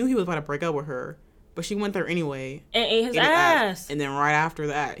 like, she knew he was about to break up with her, but she went there anyway. And ate his ass. And then right after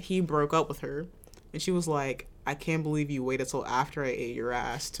that, he broke up with her. And she was like, I can't believe you waited till after I ate your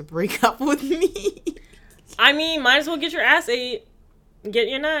ass to break up with me. I mean, might as well get your ass ate. Get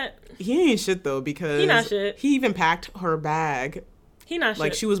your nut. He ain't shit, though, because... He not shit. He even packed her bag. He not shit.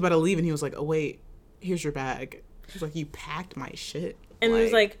 Like, she was about to leave, and he was like, oh, wait, here's your bag. She was like, you packed my shit. And he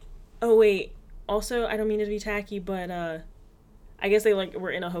was like, oh, wait, also, I don't mean to be tacky, but, I guess they, like,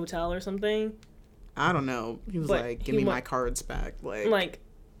 were in a hotel or something. I don't know. He was like, give me my cards back. Like,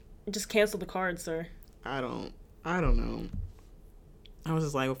 just cancel the cards, sir. I don't know. I was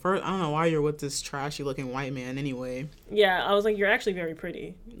just like, first, I don't know why you're with this trashy-looking white man anyway. Yeah, I was like, you're actually very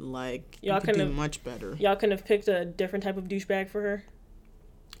pretty. Like, you could do much better. Y'all couldn't have picked a different type of douchebag for her?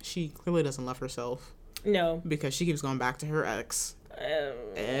 She clearly doesn't love herself. No. Because she keeps going back to her ex.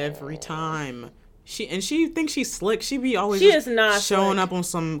 Every time. She thinks she's slick. She be always showing up on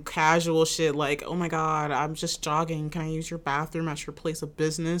some casual shit like, oh my God, I'm just jogging. Can I use your bathroom at your place of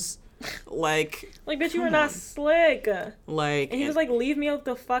business? Like, bitch, you were not slick. Like, and he was like, leave me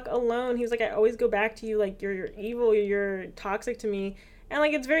the fuck alone. He was like, I always go back to you. Like, you're evil. You're toxic to me. And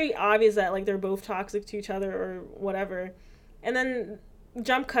like, it's very obvious that like they're both toxic to each other or whatever. And then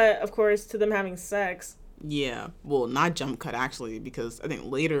jump cut, of course, to them having sex. Yeah. Well, not jump cut actually, because I think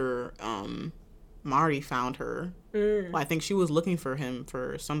later, Marty found her. Well, I think she was looking for him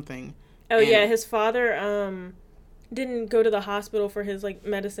for something. Oh, yeah. His father didn't go to the hospital for his like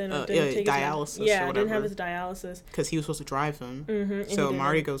medicine. Or didn't take dialysis. Didn't have his dialysis. Because he was supposed to drive him. So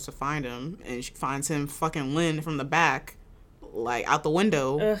Marty goes to find him, and she finds him fucking Lynn from the back, like out the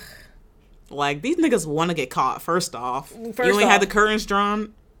window. Ugh. Like, these niggas want to get caught, first off. You First ain't had off. the curtains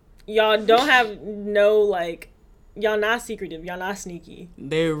drawn. Y'all don't have no, like, y'all not secretive. Y'all not sneaky.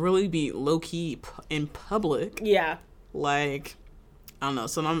 They really be low-key in public. Yeah. Like, I don't know.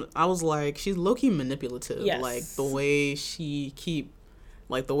 So I was like, she's low-key manipulative. Yes. Like, the way she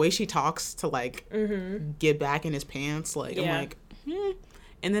the way she talks to, like, get back in his pants. Like, Yeah. I'm like,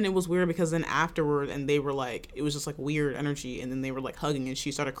 And then it was weird because then afterward, and they were like, it was just like weird energy. And then they were like hugging and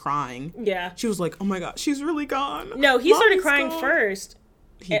she started crying. Yeah. She was like, oh my God, she's really gone. No, he started Mommy's crying gone. first.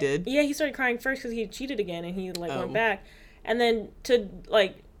 He did? Yeah, he started crying first because he had cheated again and he, like, Oh. went back. And then to,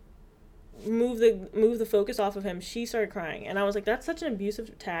 like, move the focus off of him, she started crying. And I was like, that's such an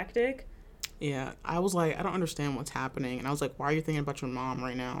abusive tactic. Yeah. I was like, I don't understand what's happening. And I was like, why are you thinking about your mom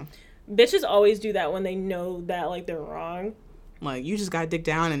right now? Bitches always do that when they know that, like, they're wrong. Like, you just got dick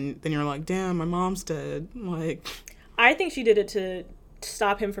down and then you're like, damn, my mom's dead. Like, I think she did it to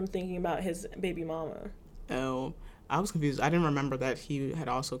stop him from thinking about his baby mama. oh, I was confused. I didn't remember that he had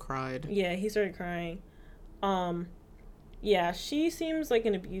also cried. Yeah, he started crying. Yeah, she seems like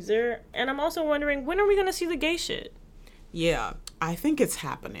an abuser. And I'm also wondering, when are we going to see the gay shit? Yeah, I think it's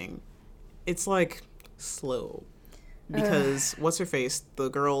happening. It's, like, slow. Because, what's her face? The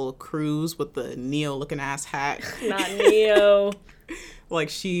girl Cruz with the Neo-looking ass hat. Not Neo. Like,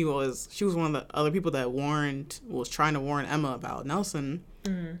 she was one of the other people that was trying to warn Emma about Nelson.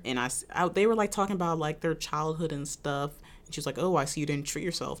 And they were, like, talking about, like, their childhood and stuff. And she was like, oh, I see you didn't treat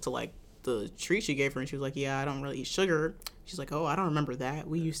yourself to, like, the treat she gave her. And she was like, yeah, I don't really eat sugar. She's like, oh, I don't remember that.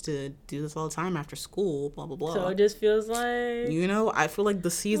 We used to do this all the time after school, blah, blah, blah. So it just feels like... You know, I feel like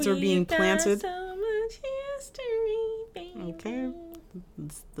the seeds are being planted. So much history, baby. Okay.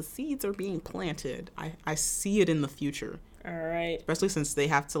 The seeds are being planted. I see it in the future. All right. Especially since they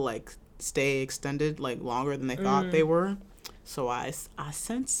have to, like, stay extended, like, longer than they thought they were. So I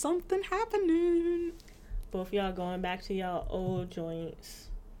sense something happening. Both y'all going back to y'all old joints.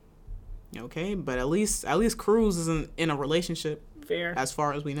 Okay, but at least Cruz isn't in a relationship. Fair. As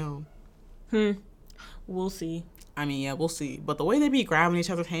far as we know. We'll see. I mean, yeah, we'll see. But the way they be grabbing each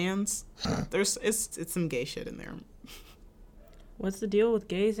other's hands, it's some gay shit in there. What's the deal with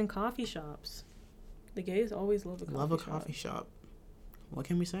gays in coffee shops? The gays always love a coffee shop. Love a coffee shop. What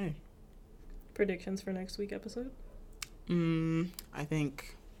can we say? Predictions for next week episode? I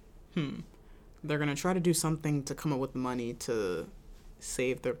think, they're going to try to do something to come up with money to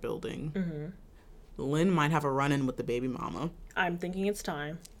save their building. Lynn might have a run-in with the baby mama. I'm thinking it's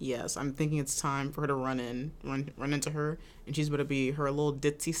time. Yes, I'm thinking it's time for her to run into her, and she's going to be her little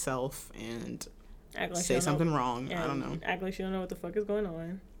ditzy self and Act like say she don't something know, wrong. I don't know. Act like she don't know what the fuck is going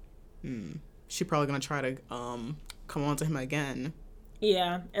on. She's probably going to try to come on to him again.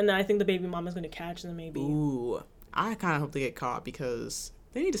 Yeah, and then I think the baby mama's going to catch them maybe. Ooh, I kind of hope they get caught because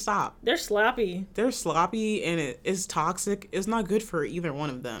they need to stop. They're sloppy. They're sloppy and it is toxic. It's not good for either one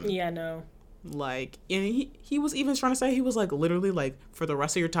of them. Yeah, no. Like, and he was even trying to say, he was like, literally like, for the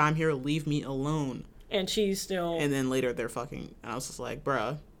rest of your time here, leave me alone. And she's still... And then later they're fucking, and I was just like,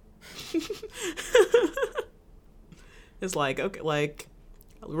 bruh. It's like, okay, like,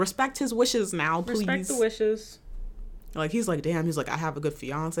 respect his wishes now, please. Respect the wishes. Like, he's like, damn, he's like, I have a good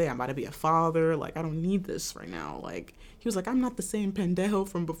fiance, I'm about to be a father, like, I don't need this right now. Like, he was like, I'm not the same pendejo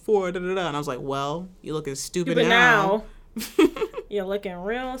from before, da-da-da. And I was like, well, you looking stupid now. You're looking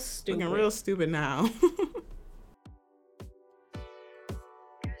real stupid. Looking real stupid now.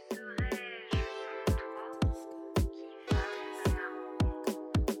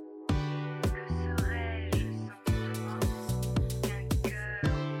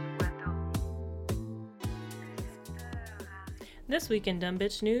 This week in Dumb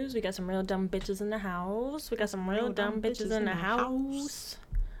Bitch News, we got some real dumb bitches in the house.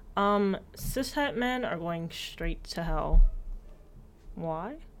 Cishet men are going straight to hell.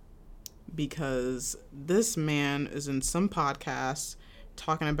 Why? Because this man is in some podcast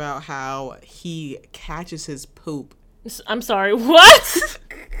talking about how he catches his poop. I'm sorry, what?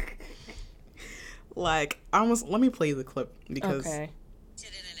 Like, let me play the clip because... Okay.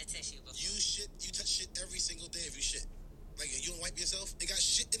 You touch shit every single day if you shit. Like, you don't wipe yourself? It got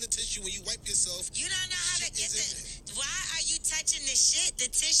shit in the tissue when you wipe yourself. You don't know how to get the... Why are you touching the shit? The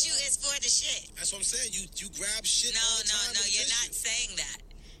tissue is for the shit. That's what I'm saying. You grab shit No, all the time no, with the you're not tissue. saying that.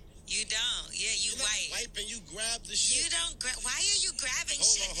 You don't. Yeah, you You're wipe. not wiping, you grab the shit. You don't grab... Why are you grabbing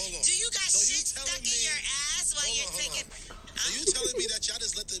Hold shit? on. Do you got So you shit stuck telling in me- your ass while Hold you're on. taking... Are you telling me that y'all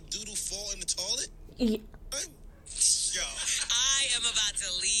just let the doodle fall in the toilet? Right? Yo, I am about to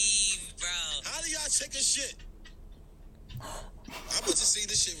leave, bro. how do y'all take a shit? I'm about to see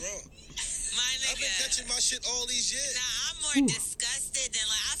this shit wrong. My I've been nigga. catching my shit all these years. Nah, I'm more disgusted than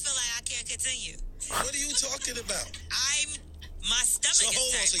like I feel like I can't Continue. What are you talking about? My stomach So is hold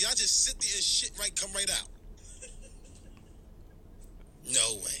on. turning. So y'all just sit there and shit come right out?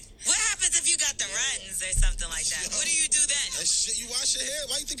 No way. What happens if you got the runs or something like that? What do you do then? That shit, you wash your hair.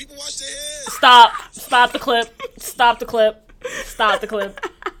 Why do you think people wash their hair? Stop. Stop the clip. Stop the clip. Stop the clip.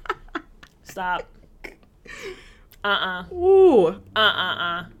 Stop. Ooh.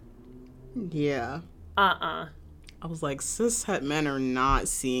 Yeah. I was like, cishet men are not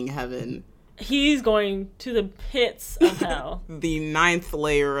seeing heaven. He's going to the pits of hell. The 9th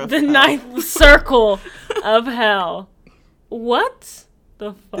layer of the hell. 9th circle of hell. What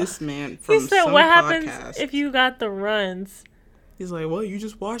the fuck? This man from he said, some what podcast. happens if you got the runs? He's like, well, you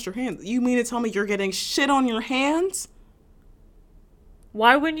just wash your hands. You mean to tell me you're getting shit on your hands?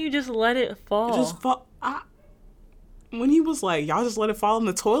 Why wouldn't you just let it fall? Just fall. When he was like, y'all just let it fall in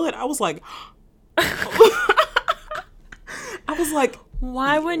the toilet, I was like,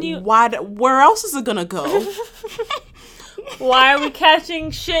 why wouldn't you? Where else is it gonna go? Why are we catching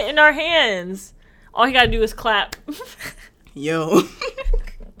shit in our hands? All you gotta do is clap. Yo.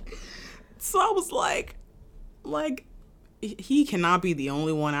 So I was like, he cannot be the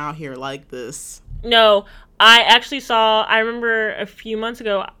only one out here like this. No, I remember a few months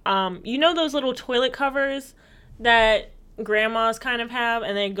ago, you know those little toilet covers that grandmas kind of have,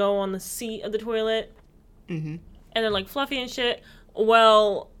 and they go on the seat of the toilet? Mm-hmm. And they're like fluffy and shit.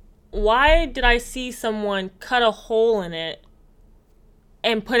 Well, why did I see someone cut a hole in it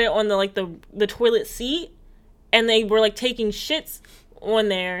and put it on the toilet seat, and they were like taking shits on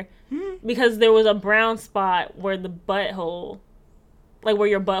there because there was a brown spot where the butthole, like where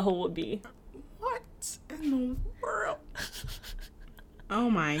your butthole would be. What in the world? Oh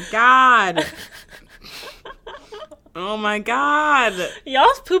my god. Oh my god.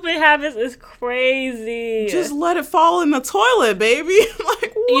 Y'all's pooping habits is crazy. Just let it fall in the toilet, baby.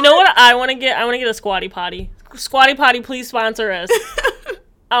 Like, what? You know what I want to get? I want to get a squatty potty. Squatty potty, please sponsor us.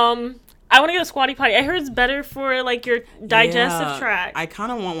 I want to get a squatty potty. I heard it's better for like your digestive tract. I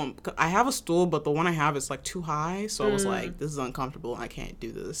kind of want one. I have a stool, but the one I have is like too high, so I was like, this is uncomfortable. I can't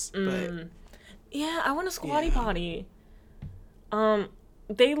do this. But yeah, I want a squatty potty.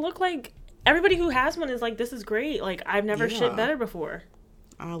 They look like everybody who has one is like, this is great. Like, I've never shit better before.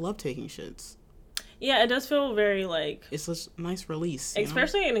 I love taking shits. Yeah, it does feel very like, it's a nice release,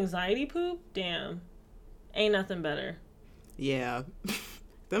 especially an anxiety poop. Damn, ain't nothing better. Yeah.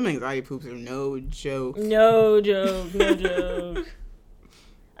 Them anxiety poops are no joke. No joke. No joke.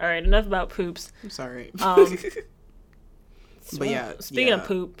 All right, enough about poops. I'm sorry. But yeah. Speaking of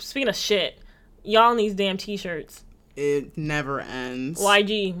poop, speaking of shit, y'all need these damn t-shirts. It never ends.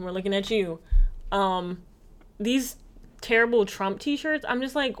 YG, we're looking at you. These terrible Trump t-shirts, I'm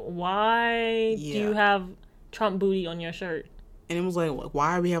just like, why do you have Trump booty on your shirt? And it was like,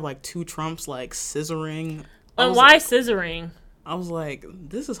 why do we have like 2 Trumps like scissoring? And why scissoring? I was like,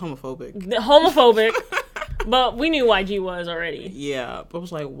 this is homophobic. Homophobic. But we knew YG was already. Yeah, but I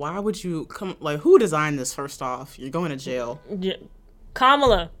was like, why would you come? Like, who designed this? First off, you're going to jail.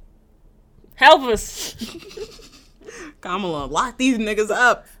 Kamala, help us. Kamala, lock these niggas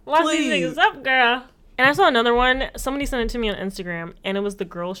up. Lock these niggas up, girl. And I saw another one. Somebody sent it to me on Instagram, and it was the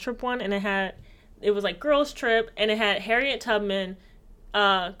girls trip one, and it was like girls trip, and it had Harriet Tubman,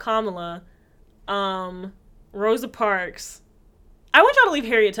 Kamala, Rosa Parks. I want y'all to leave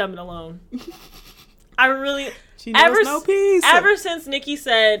Harriet Tubman alone. I really. She knows no peace. Ever since Nikki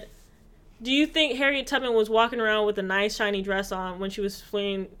said, do you think Harriet Tubman was walking around with a nice shiny dress on when she was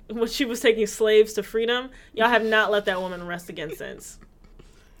taking slaves to freedom? Y'all have not let that woman rest again since.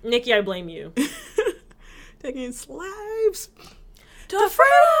 Nikki, I blame you. Taking slaves to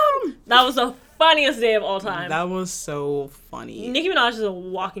freedom. That was the funniest day of all time. That was so funny. Nicki Minaj is a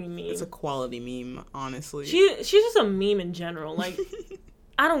walking meme. It's a quality meme, honestly. She's just a meme in general. Like,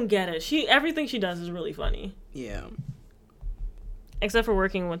 I don't get it. Everything she does is really funny. Yeah. Except for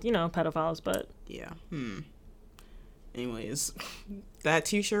working with, pedophiles, but... Yeah. Anyways, that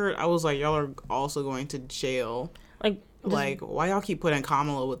t-shirt, I was like, y'all are also going to jail. Like, why y'all keep putting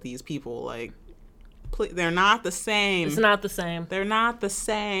Kamala with these people? Like, please, they're not the same. It's not the same. They're not the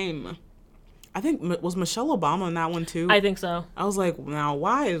same. I think, was Michelle Obama in that one too? I think so. I was like, now,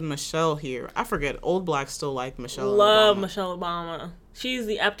 why is Michelle here? I forget. Old Blacks still like Michelle Love Obama. Michelle Obama. She's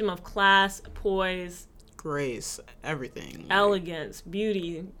the epitome of class, poise, grace, everything. Elegance,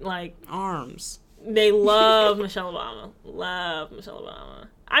 beauty, like... arms. They love Michelle Obama. Love Michelle Obama.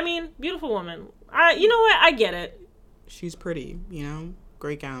 I mean, beautiful woman. You know what? I get it. She's pretty,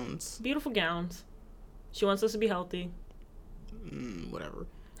 Great gowns. Beautiful gowns. She wants us to be healthy. Whatever.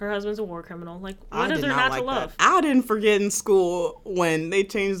 Her husband's a war criminal. Like, I what is did there not like to love? that. I didn't forget in school when they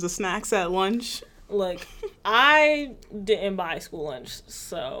changed the snacks at lunch. Look, I didn't buy school lunch,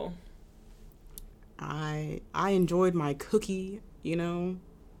 so I enjoyed my cookie, you know.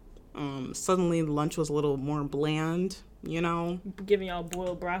 Suddenly lunch was a little more bland, you know. Giving y'all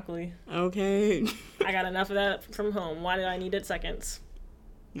boiled broccoli. Okay. I got enough of that from home. Why did I need it seconds?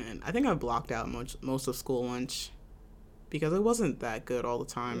 Man, I think I blocked out most of school lunch because it wasn't that good all the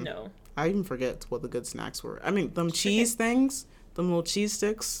time. No. I even forget what the good snacks were. I mean, them cheese things, them little cheese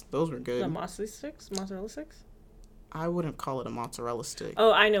sticks, those were good. The mozzarella sticks? I wouldn't call it a mozzarella stick.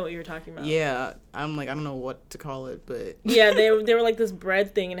 Oh, I know what you're talking about. Yeah, I'm like, I don't know what to call it, but yeah, they were like this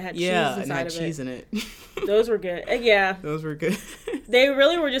bread thing and it had cheese inside and had of cheese in it. Those were good. Yeah. Those were good. They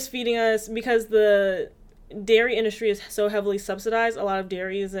really were just feeding us because the dairy industry is so heavily subsidized. A lot of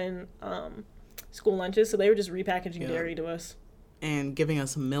dairy is in school lunches, so they were just repackaging dairy to us. And giving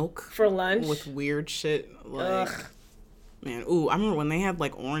us milk. For lunch. With weird shit. Like, ugh. Man, ooh, I remember when they had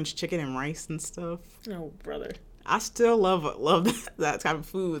like orange chicken and rice and stuff. Oh, brother. I still love that type of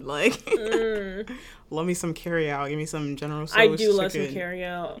food. Like, love me some carry-out. Give me some General Tso's I do chicken. love some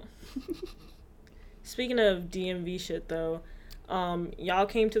carry-out. Speaking of DMV shit, though, y'all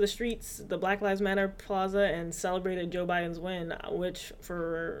came to the streets, the Black Lives Matter Plaza, and celebrated Joe Biden's win, which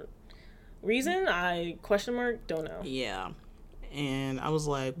for reason I don't know. Yeah. And I was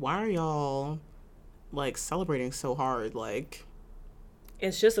like, why are y'all like celebrating so hard? Like,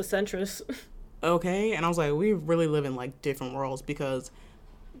 it's just a centrist. Okay. And I was like, we really live in like different worlds because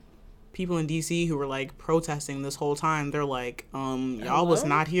people in DC who were like protesting this whole time, they're like, y'all was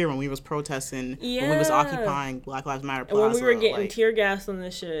not here when we was protesting, when we was occupying Black Lives Matter Plaza. And when we were getting tear gas on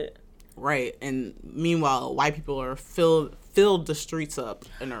this shit. Right. And meanwhile, white people are filled the streets up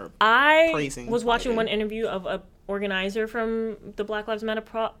and are praising. I was watching one interview of a organizer from the Black Lives Matter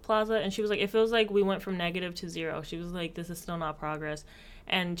Plaza, and she was like, it feels like we went from negative to zero. She was like, this is still not progress.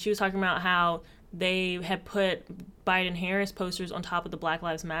 And she was talking about how they had put Biden-Harris posters on top of the Black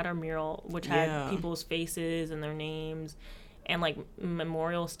Lives Matter mural, which had people's faces and their names and like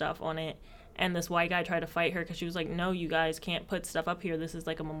memorial stuff on it. And this white guy tried to fight her because she was like, no, you guys can't put stuff up here. This is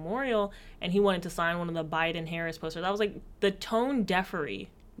like a memorial. And he wanted to sign one of the Biden-Harris posters. I was like, the tone deafery.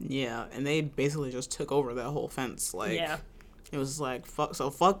 Yeah, and they basically just took over that whole fence. Like, yeah. It was like,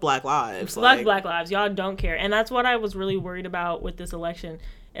 fuck Black Lives. Fuck Black Lives. Y'all don't care. And that's what I was really worried about with this election.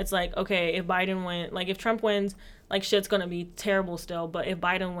 It's like, okay, if Biden wins, like if Trump wins, like shit's going to be terrible still. But if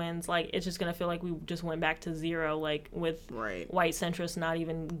Biden wins, like it's just going to feel like we just went back to zero, like with white centrists not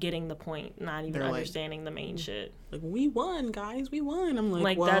even getting the point, not even understanding the main shit. Like, we won, guys. We won. I'm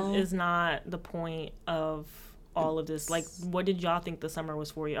like, well, that is not the point of all of this. Like, what did y'all think the summer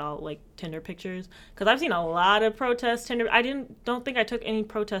was for y'all? Like Tinder pictures? Because I've seen a lot of protest Tinder. I don't think I took any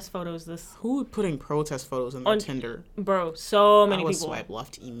protest photos this. Who would putting protest photos on Tinder? Bro, so many people. Swipe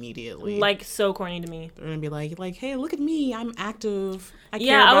left immediately. Like, so corny to me. They're gonna be like, hey, look at me, I'm active. I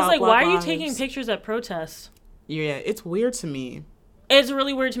was like, why are you taking pictures at protests? Yeah, it's weird to me. It's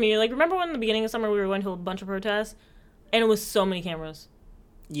really weird to me. Like, remember when in the beginning of summer we were going to a bunch of protests, and it was so many cameras.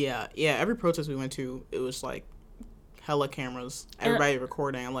 Yeah. Every protest we went to, it was like hella cameras, everybody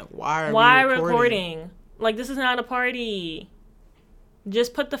recording. I'm like, why are we recording? Like, this is not a party.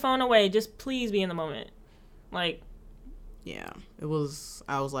 Just put the phone away. Just please be in the moment. Like, yeah, I was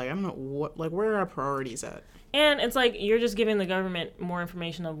like, I don't know what, like, where are our priorities at? And it's like you're just giving the government more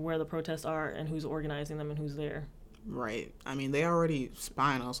information of where the protests are and who's organizing them and who's there. Right. I mean, they already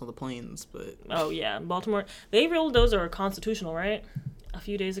spying us on the planes, but oh yeah, Baltimore, they ruled those are constitutional, right? A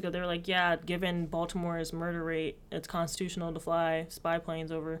few days ago, they were like, yeah, given Baltimore's murder rate, it's constitutional to fly spy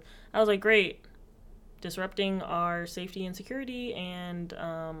planes over. I was like, great. Disrupting our safety and security, and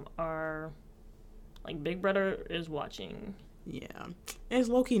our, like, Big Brother is watching. Yeah. It's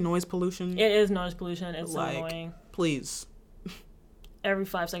low-key noise pollution. It is noise pollution. It's like, so annoying. Please. Every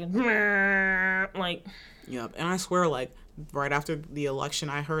 5 seconds. Like. Yep. And I swear, like, right after the election,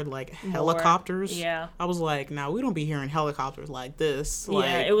 I heard like helicopters. Yeah. I was like, nah, we don't be hearing helicopters like this. Like,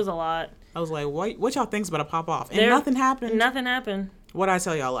 yeah, it was a lot. I was like, what y'all think's about to pop off? And nothing happened. Nothing happened. What'd I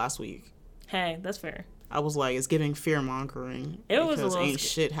tell y'all last week? Hey, that's fair. I was like, it's giving fear mongering. It was a little little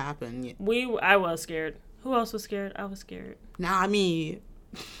shit happened. I was scared. Who else was scared? I was scared. Nah, me.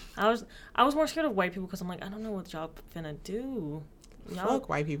 I was more scared of white people because I'm like, I don't know what y'all finna do. Fuck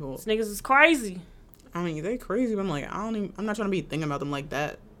white people. These niggas is crazy. I mean, they crazy, but I'm like, I'm not trying to be thinking about them like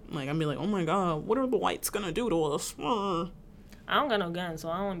that. Like, I'm be like, oh my god, what are the whites gonna do to us? I don't got no gun, so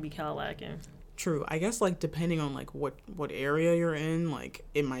I don't want to be Cadillac-ing. True. I guess, like, depending on, like, what area you're in, like,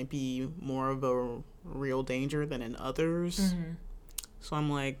 it might be more of a real danger than in others. Mm-hmm. So I'm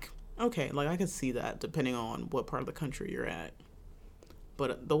like, okay, like I could see that depending on what part of the country you're at.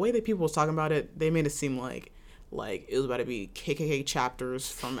 But the way that people was talking about it, they made it seem like it was about to be KKK chapters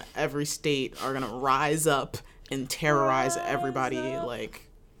from every state are gonna rise up and terrorize everybody. Like,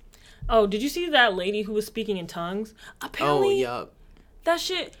 oh, did you see that lady who was speaking in tongues? Apparently, yup. That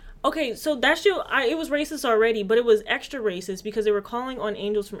shit. Okay, so that shit, it was racist already, but it was extra racist because they were calling on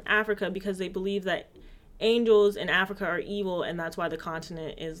angels from Africa because they believe that angels in Africa are evil, and that's why the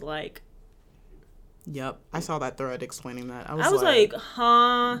continent is like. Yep, I saw that thread explaining that. I was like,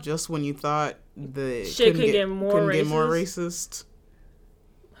 huh? Just when you thought the shit could get more racist.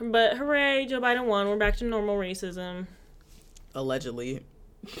 But hooray, Joe Biden won. We're back to normal racism. Allegedly.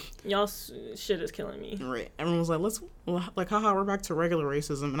 Y'all shit is killing me. Right. Everyone was like, haha, we're back to regular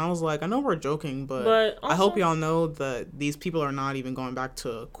racism. And I was like, I know we're joking, but also, I hope y'all know that these people are not even going back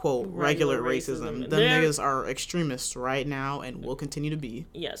to, quote, regular racism. Them niggas are extremists right now and will continue to be.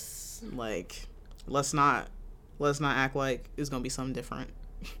 Yes. Like, let's not act like it's going to be something different.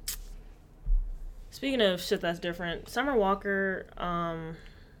 Speaking of shit that's different, Summer Walker,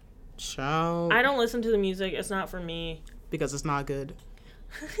 Child. I don't listen to the music. It's not for me. Because it's not good.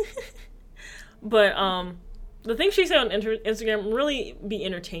 But the thing she said on Instagram really be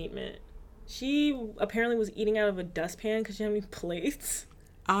entertainment. She apparently was eating out of a dustpan because she had any plates.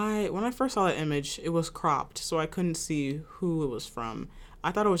 When I first saw that image, it was cropped, so I couldn't see who it was from.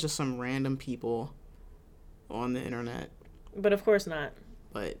 I thought it was just some random people on the internet. But of course not.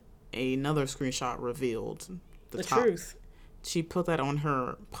 But another screenshot revealed the truth. She put that on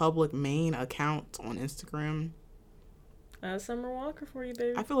her public main account on Instagram. That's Summer Walker for you,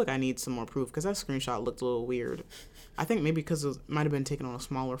 baby. I feel like I need some more proof because that screenshot looked a little weird. I think maybe because it might have been taken on a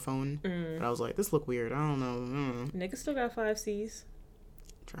smaller phone. But I was like, this look weird. I don't know. Nigga still got 5 C's.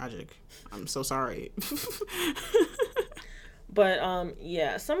 Tragic. I'm so sorry. But,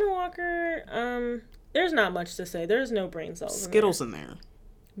 yeah. Summer Walker, there's not much to say. There's no brain cells Skittles in there.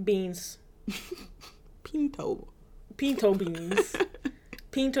 Beans. Pinto beans.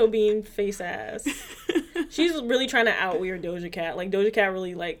 Pinto bean face ass. She's really trying to out-weird Doja Cat. Like, Doja Cat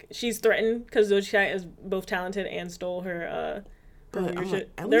really, like, she's threatened because Doja Cat is both talented and stole her weird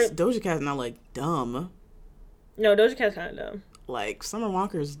shit. At least Doja Cat's not, like, dumb. No, Doja Cat's kind of dumb. Like, Summer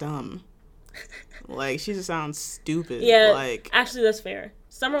Walker's dumb. Like, she just sounds stupid. Yeah, like, actually, that's fair.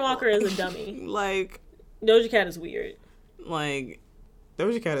 Summer Walker is a dummy. Like, Doja Cat is weird. Like,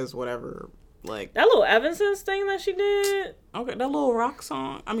 Doja Cat is whatever. Like, that little Evanescence thing that she did. Okay, that little rock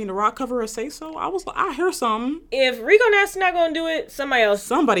song. I mean, the rock cover of Say So. I hear something. If Rico Nasty not gonna do it, somebody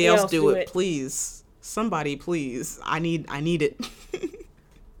else do it, please. Somebody, please. I need it.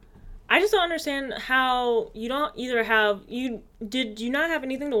 I just don't understand how you don't either have did you not have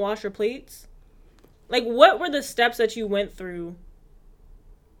anything to wash your plates? Like, what were the steps that you went through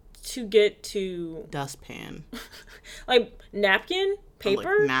to get to dustpan? Like napkin,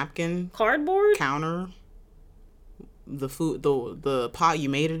 paper, like napkin, cardboard, counter, the food, the pot you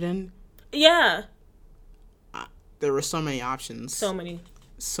made it in. Yeah. There were so many options. So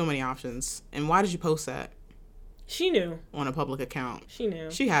many options. And why did you post that? She knew. On a public account. She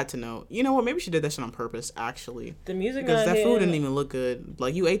knew. She had to know. You know what? Maybe she did that shit on purpose, actually. The music because that food didn't even look good.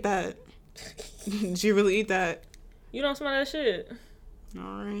 Like, you ate that? Did you really eat that? You don't smell that shit.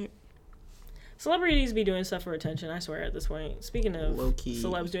 All right. Celebrities be doing stuff for attention, I swear, at this point. Speaking of low-key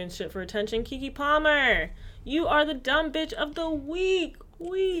celebs doing shit for attention, Keke Palmer, you are the dumb bitch of the week.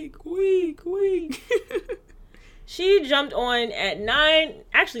 Week. She jumped on at 9,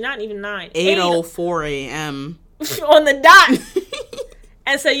 actually not even 9. 8:04 a.m. on the dot.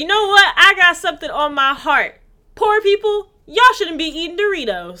 And said, you know what? I got something on my heart. Poor people, y'all shouldn't be eating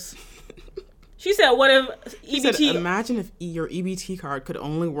Doritos. She said, what if EBT... She said, imagine if your EBT card could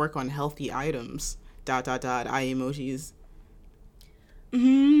only work on healthy items. ... eye emojis.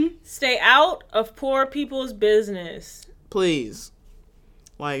 Stay out of poor people's business. Please.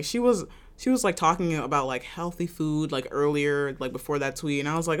 Like, she was like talking about like healthy food like earlier, like before that tweet, and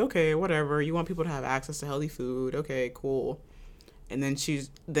I was like, okay, whatever. You want people to have access to healthy food. Okay, cool. And then she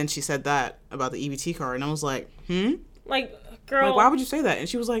said that about the EBT card, and I was like, Like, girl. Like, why would you say that? And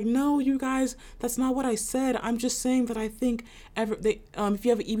she was like, no, you guys, that's not what I said. I'm just saying that I think if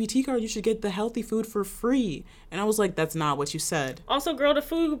you have an EBT card, you should get the healthy food for free. And I was like, that's not what you said. Also, girl, the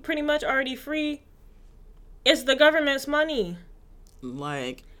food pretty much already free. It's the government's money.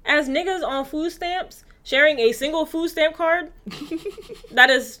 Like, as niggas on food stamps, sharing a single food stamp card that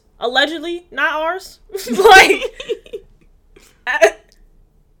is allegedly not ours. Like,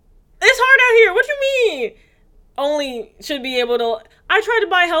 it's hard out here. What you mean? Only should be able to... I tried to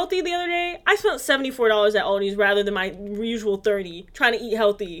buy healthy the other day. I spent $74 at Aldi's rather than my usual $30 trying to eat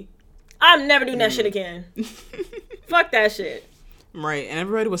healthy. I'm never doing that shit again. Fuck that shit. Right, and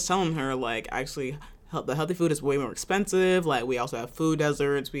everybody was telling her, like, actually, the healthy food is way more expensive. Like, we also have food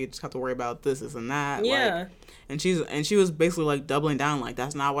deserts. We just have to worry about this and that. Yeah. Like, and she was basically, like, doubling down. Like,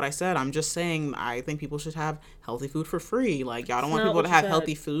 that's not what I said. I'm just saying I think people should have healthy food for free. Like, y'all don't want people to have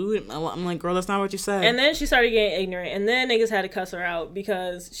healthy food. I'm like, girl, that's not what you said. And then she started getting ignorant. And then niggas had to cuss her out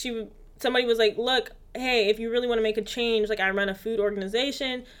because somebody was like, look, hey, if you really want to make a change, like, I run a food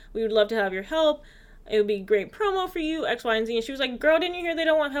organization. We would love to have your help. It would be great promo for you, X, Y, and Z. And she was like, girl, didn't you hear they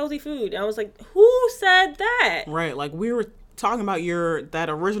don't want healthy food? And I was like, who said that? Right. Like, we were talking about that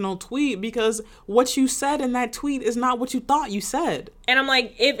original tweet because what you said in that tweet is not what you thought you said. And I'm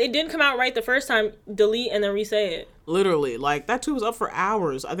like, if it didn't come out right the first time, delete and then re-say it. Literally. Like, that tweet was up for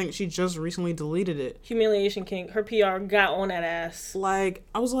hours. I think she just recently deleted it. Humiliation King. Her PR got on that ass. Like,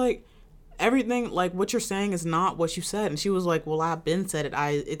 I was like, everything, like, what you're saying is not what you said. And she was like, well, I've been said it.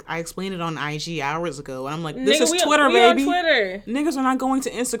 I explained it on IG hours ago. And I'm like, this is Twitter, baby. On Twitter. Niggas are not going to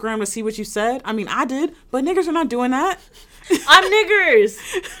Instagram to see what you said. I mean, I did, but niggas are not doing that. I'm niggers.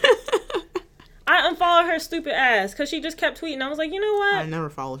 I unfollowed her stupid ass because she just kept tweeting. I was like, you know what? I never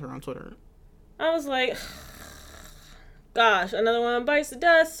followed her on Twitter. I was like, gosh, another one bites the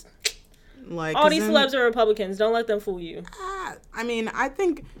dust. Like, all these celebs are Republicans. Don't let them fool you. I mean, I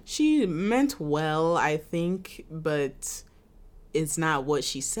think she meant well, but it's not what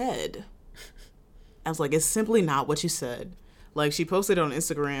she said. I was like, it's simply not what you said. Like, she posted it on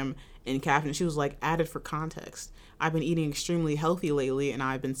Instagram in caption. She was like, added for context. I've been eating extremely healthy lately, and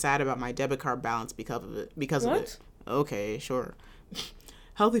I've been sad about my debit card balance because of it. Okay, sure.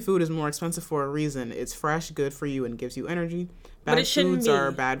 Healthy food is more expensive for a reason. It's fresh, good for you, and gives you energy. Bad foods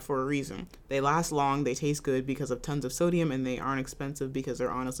are bad for a reason. They last long, they taste good because of tons of sodium, and they aren't expensive because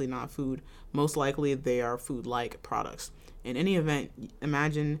they're honestly not food. Most likely, they are food-like products. In any event,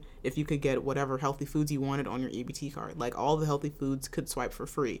 imagine if you could get whatever healthy foods you wanted on your EBT card. Like, all the healthy foods could swipe for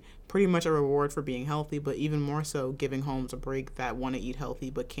free. Pretty much a reward for being healthy, but even more so, giving homes a break that want to eat healthy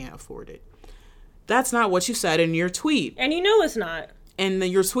but can't afford it. That's not what you said in your tweet. And you know it's not. And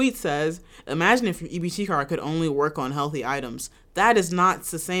then your tweet says, imagine if your EBT card could only work on healthy items. That is not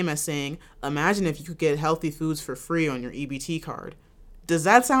the same as saying, imagine if you could get healthy foods for free on your EBT card. Does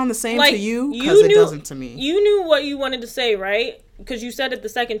that sound the same to you? Because it doesn't to me. You knew what you wanted to say, right? Because you said it the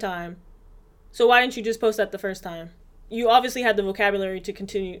second time. So why didn't you just post that the first time? You obviously had the vocabulary to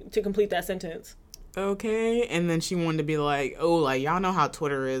complete that sentence. Okay, and then she wanted to be like, oh, like, y'all know how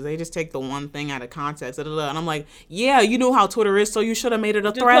Twitter is. They just take the one thing out of context. And I'm like, yeah, you know how Twitter is, so you should have made it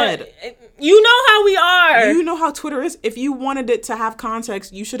a thread. You know how we are. You know how Twitter is. If you wanted it to have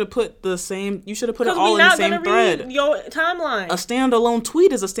context, you should have put it all in the same thread. Read your timeline. A standalone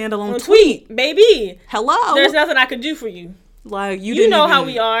tweet is a standalone tweet. Baby. Hello. There's nothing I could do for you. Like, you know how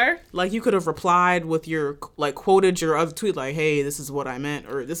we are. Like, you could have replied with your, like, quoted your other tweet, like, hey, this is what I meant,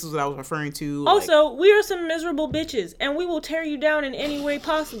 or this is what I was referring to. Also, like, we are some miserable bitches, and we will tear you down in any way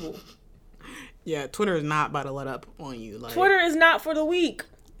possible. Yeah, Twitter is not about to let up on you. Like, Twitter is not for the weak.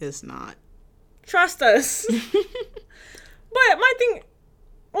 It's not. Trust us. But my thing,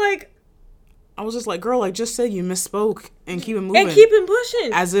 like, I was just like, girl, like, just say you misspoke and keep it moving. And keep it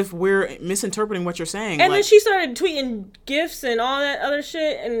pushing. As if we're misinterpreting what you're saying. And then she started tweeting GIFs and all that other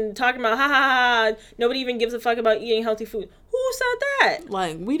shit and talking about, ha ha ha, nobody even gives a fuck about eating healthy food. Who said that?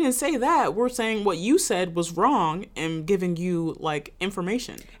 Like, we didn't say that. We're saying what you said was wrong and giving you, like,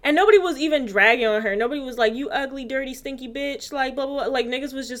 information. And nobody was even dragging on her. Nobody was like, you ugly, dirty, stinky bitch, like, blah, blah, blah. Like,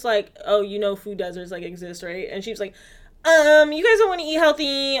 niggas was just like, oh, you know food deserts, like, exist, right? And she was like, you guys don't want to eat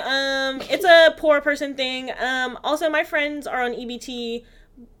healthy. It's a poor person thing. Also, my friends are on EBT,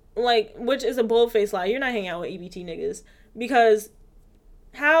 like, which is a bold-faced lie. You're not hanging out with EBT niggas. Because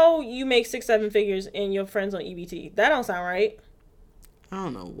how you make 6-7 figures and your friends on EBT? That don't sound right. I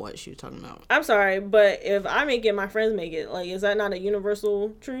don't know what she was talking about. I'm sorry, but if I make it, my friends make it. Like, is that not a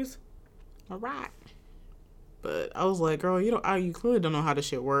universal truth? All right. But I was like, girl, you clearly don't know how this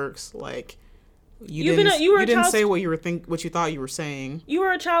shit works. Like, you didn't say what you thought you were saying. You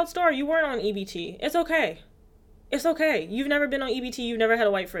were a child star. You weren't on EBT. It's okay. It's okay. You've never been on EBT. You've never had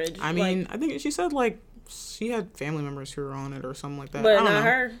a white fridge. I mean, I think she said, like, she had family members who were on it or something like that. But not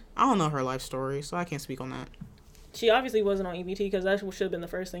her. I don't know her life story, so I can't speak on that. She obviously wasn't on EBT because that should have been the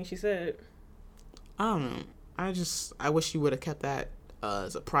first thing she said. I don't know. I wish she would have kept that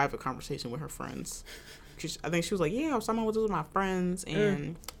as a private conversation with her friends. I think she was like, yeah, I was talking about this with my friends,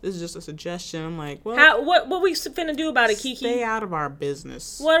 and this is just a suggestion. I'm like, well, what we finna do about it, Kiki? Stay out of our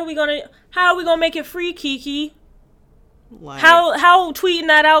business. How are we gonna make it free, Kiki? Like, How tweeting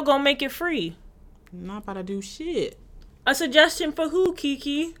that out gonna make it free? Not about to do shit. A suggestion for who,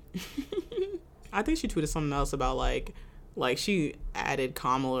 Kiki? I think she tweeted something else about like she added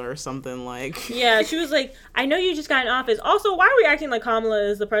Kamala or something like. Yeah, she was like, I know you just got in office. Also, why are we acting like Kamala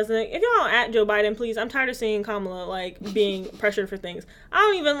is the president? If y'all don't at Joe Biden, please. I'm tired of seeing Kamala like being pressured for things. I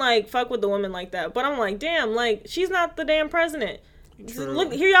don't even like fuck with the women like that. But I'm like, damn, like she's not the damn president. True.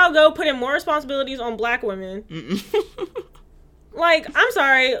 Look, here y'all go putting more responsibilities on black women. Like, I'm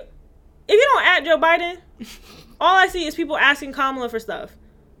sorry. If you don't at Joe Biden, all I see is people asking Kamala for stuff.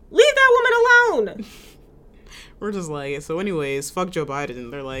 Leave that woman alone. We're just like, so anyways, fuck Joe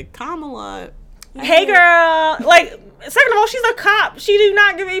Biden. They're like, Kamala. Hey girl. Like, second of all, she's a cop. She do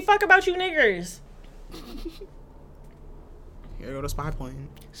not give a fuck about you niggers. Here go the spy plane.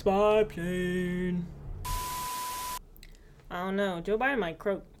 Spy plane. I don't know. Joe Biden might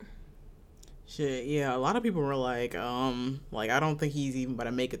croak. Shit, yeah. A lot of people were like, I don't think he's even about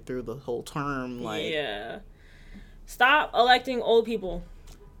to make it through the whole term. Like, yeah. Stop electing old people.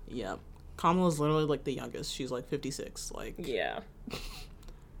 Yeah. Kamala's literally like the youngest. She's like 56. Like, yeah. I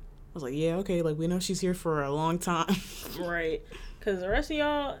was like, yeah, okay. Like, we know she's here for a long time. Right. Because the rest of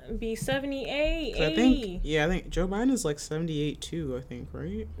y'all be 78, 80. I think Joe Biden is like 78 too, I think,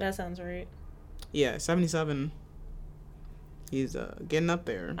 right? That sounds right. Yeah, 77. He's getting up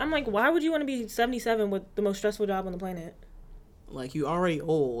there. I'm like, why would you want to be 77 with the most stressful job on the planet? Like, you already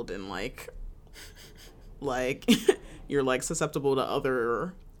old and like you're like susceptible to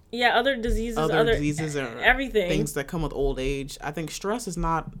other diseases, other diseases or everything, things that come with old age. I think stress is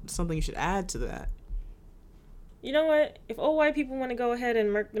not something you should add to that. You know what? If old white people want to go ahead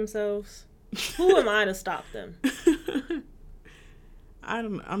and murk themselves, who am I to stop them?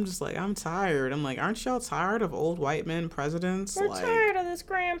 I'm just like, I'm tired. I'm like, aren't y'all tired of old white men presidents? We're like, tired of this,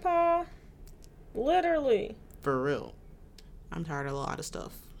 Grandpa. Literally. For real. I'm tired of a lot of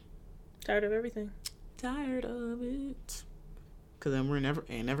stuff. Tired of everything. Tired of it. Because then we're never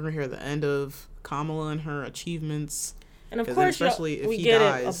gonna hear the end of Kamala and her achievements. And of course, especially if we he get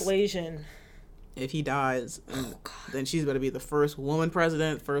dies, it, ablation. If he dies, then she's going to be the first woman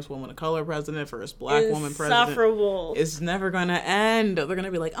president, first woman of color president, first black woman president. Insufferable. It's never going to end. They're going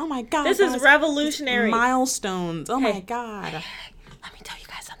to be like, oh my God. This is revolutionary. Milestones. Oh my God. Hey, let me tell you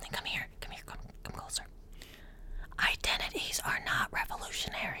guys something. Come here. Come closer. Identities are not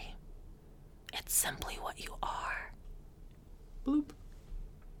revolutionary. It's simply what you are. Bloop.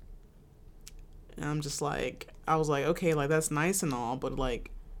 And I'm just like, I was like, okay, like that's nice and all, but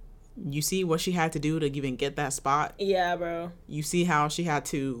like, you see what she had to do to even get that spot? Yeah, bro. You see how she had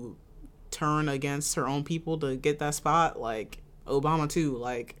to turn against her own people to get that spot? Like, Obama too.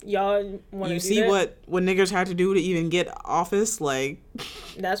 Like, y'all want to you see what niggers had to do to even get office? Like,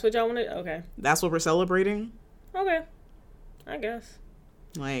 that's what y'all want to... Okay. That's what we're celebrating? Okay. I guess.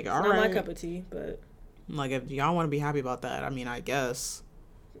 Like, it's all not right. my cup of tea, but... Like, if y'all want to be happy about that, I mean, I guess.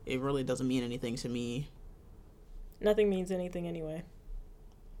 It really doesn't mean anything to me. Nothing means anything anyway.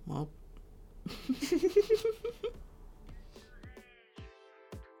 Well.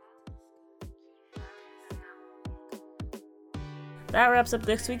 That wraps up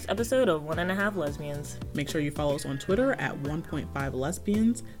this week's episode of 1.5 Lesbians. Make sure you follow us on Twitter at 1.5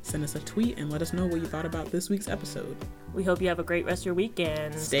 Lesbians. Send us a tweet and let us know what you thought about this week's episode. We hope you have a great rest of your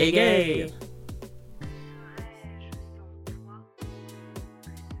weekend. Stay gay.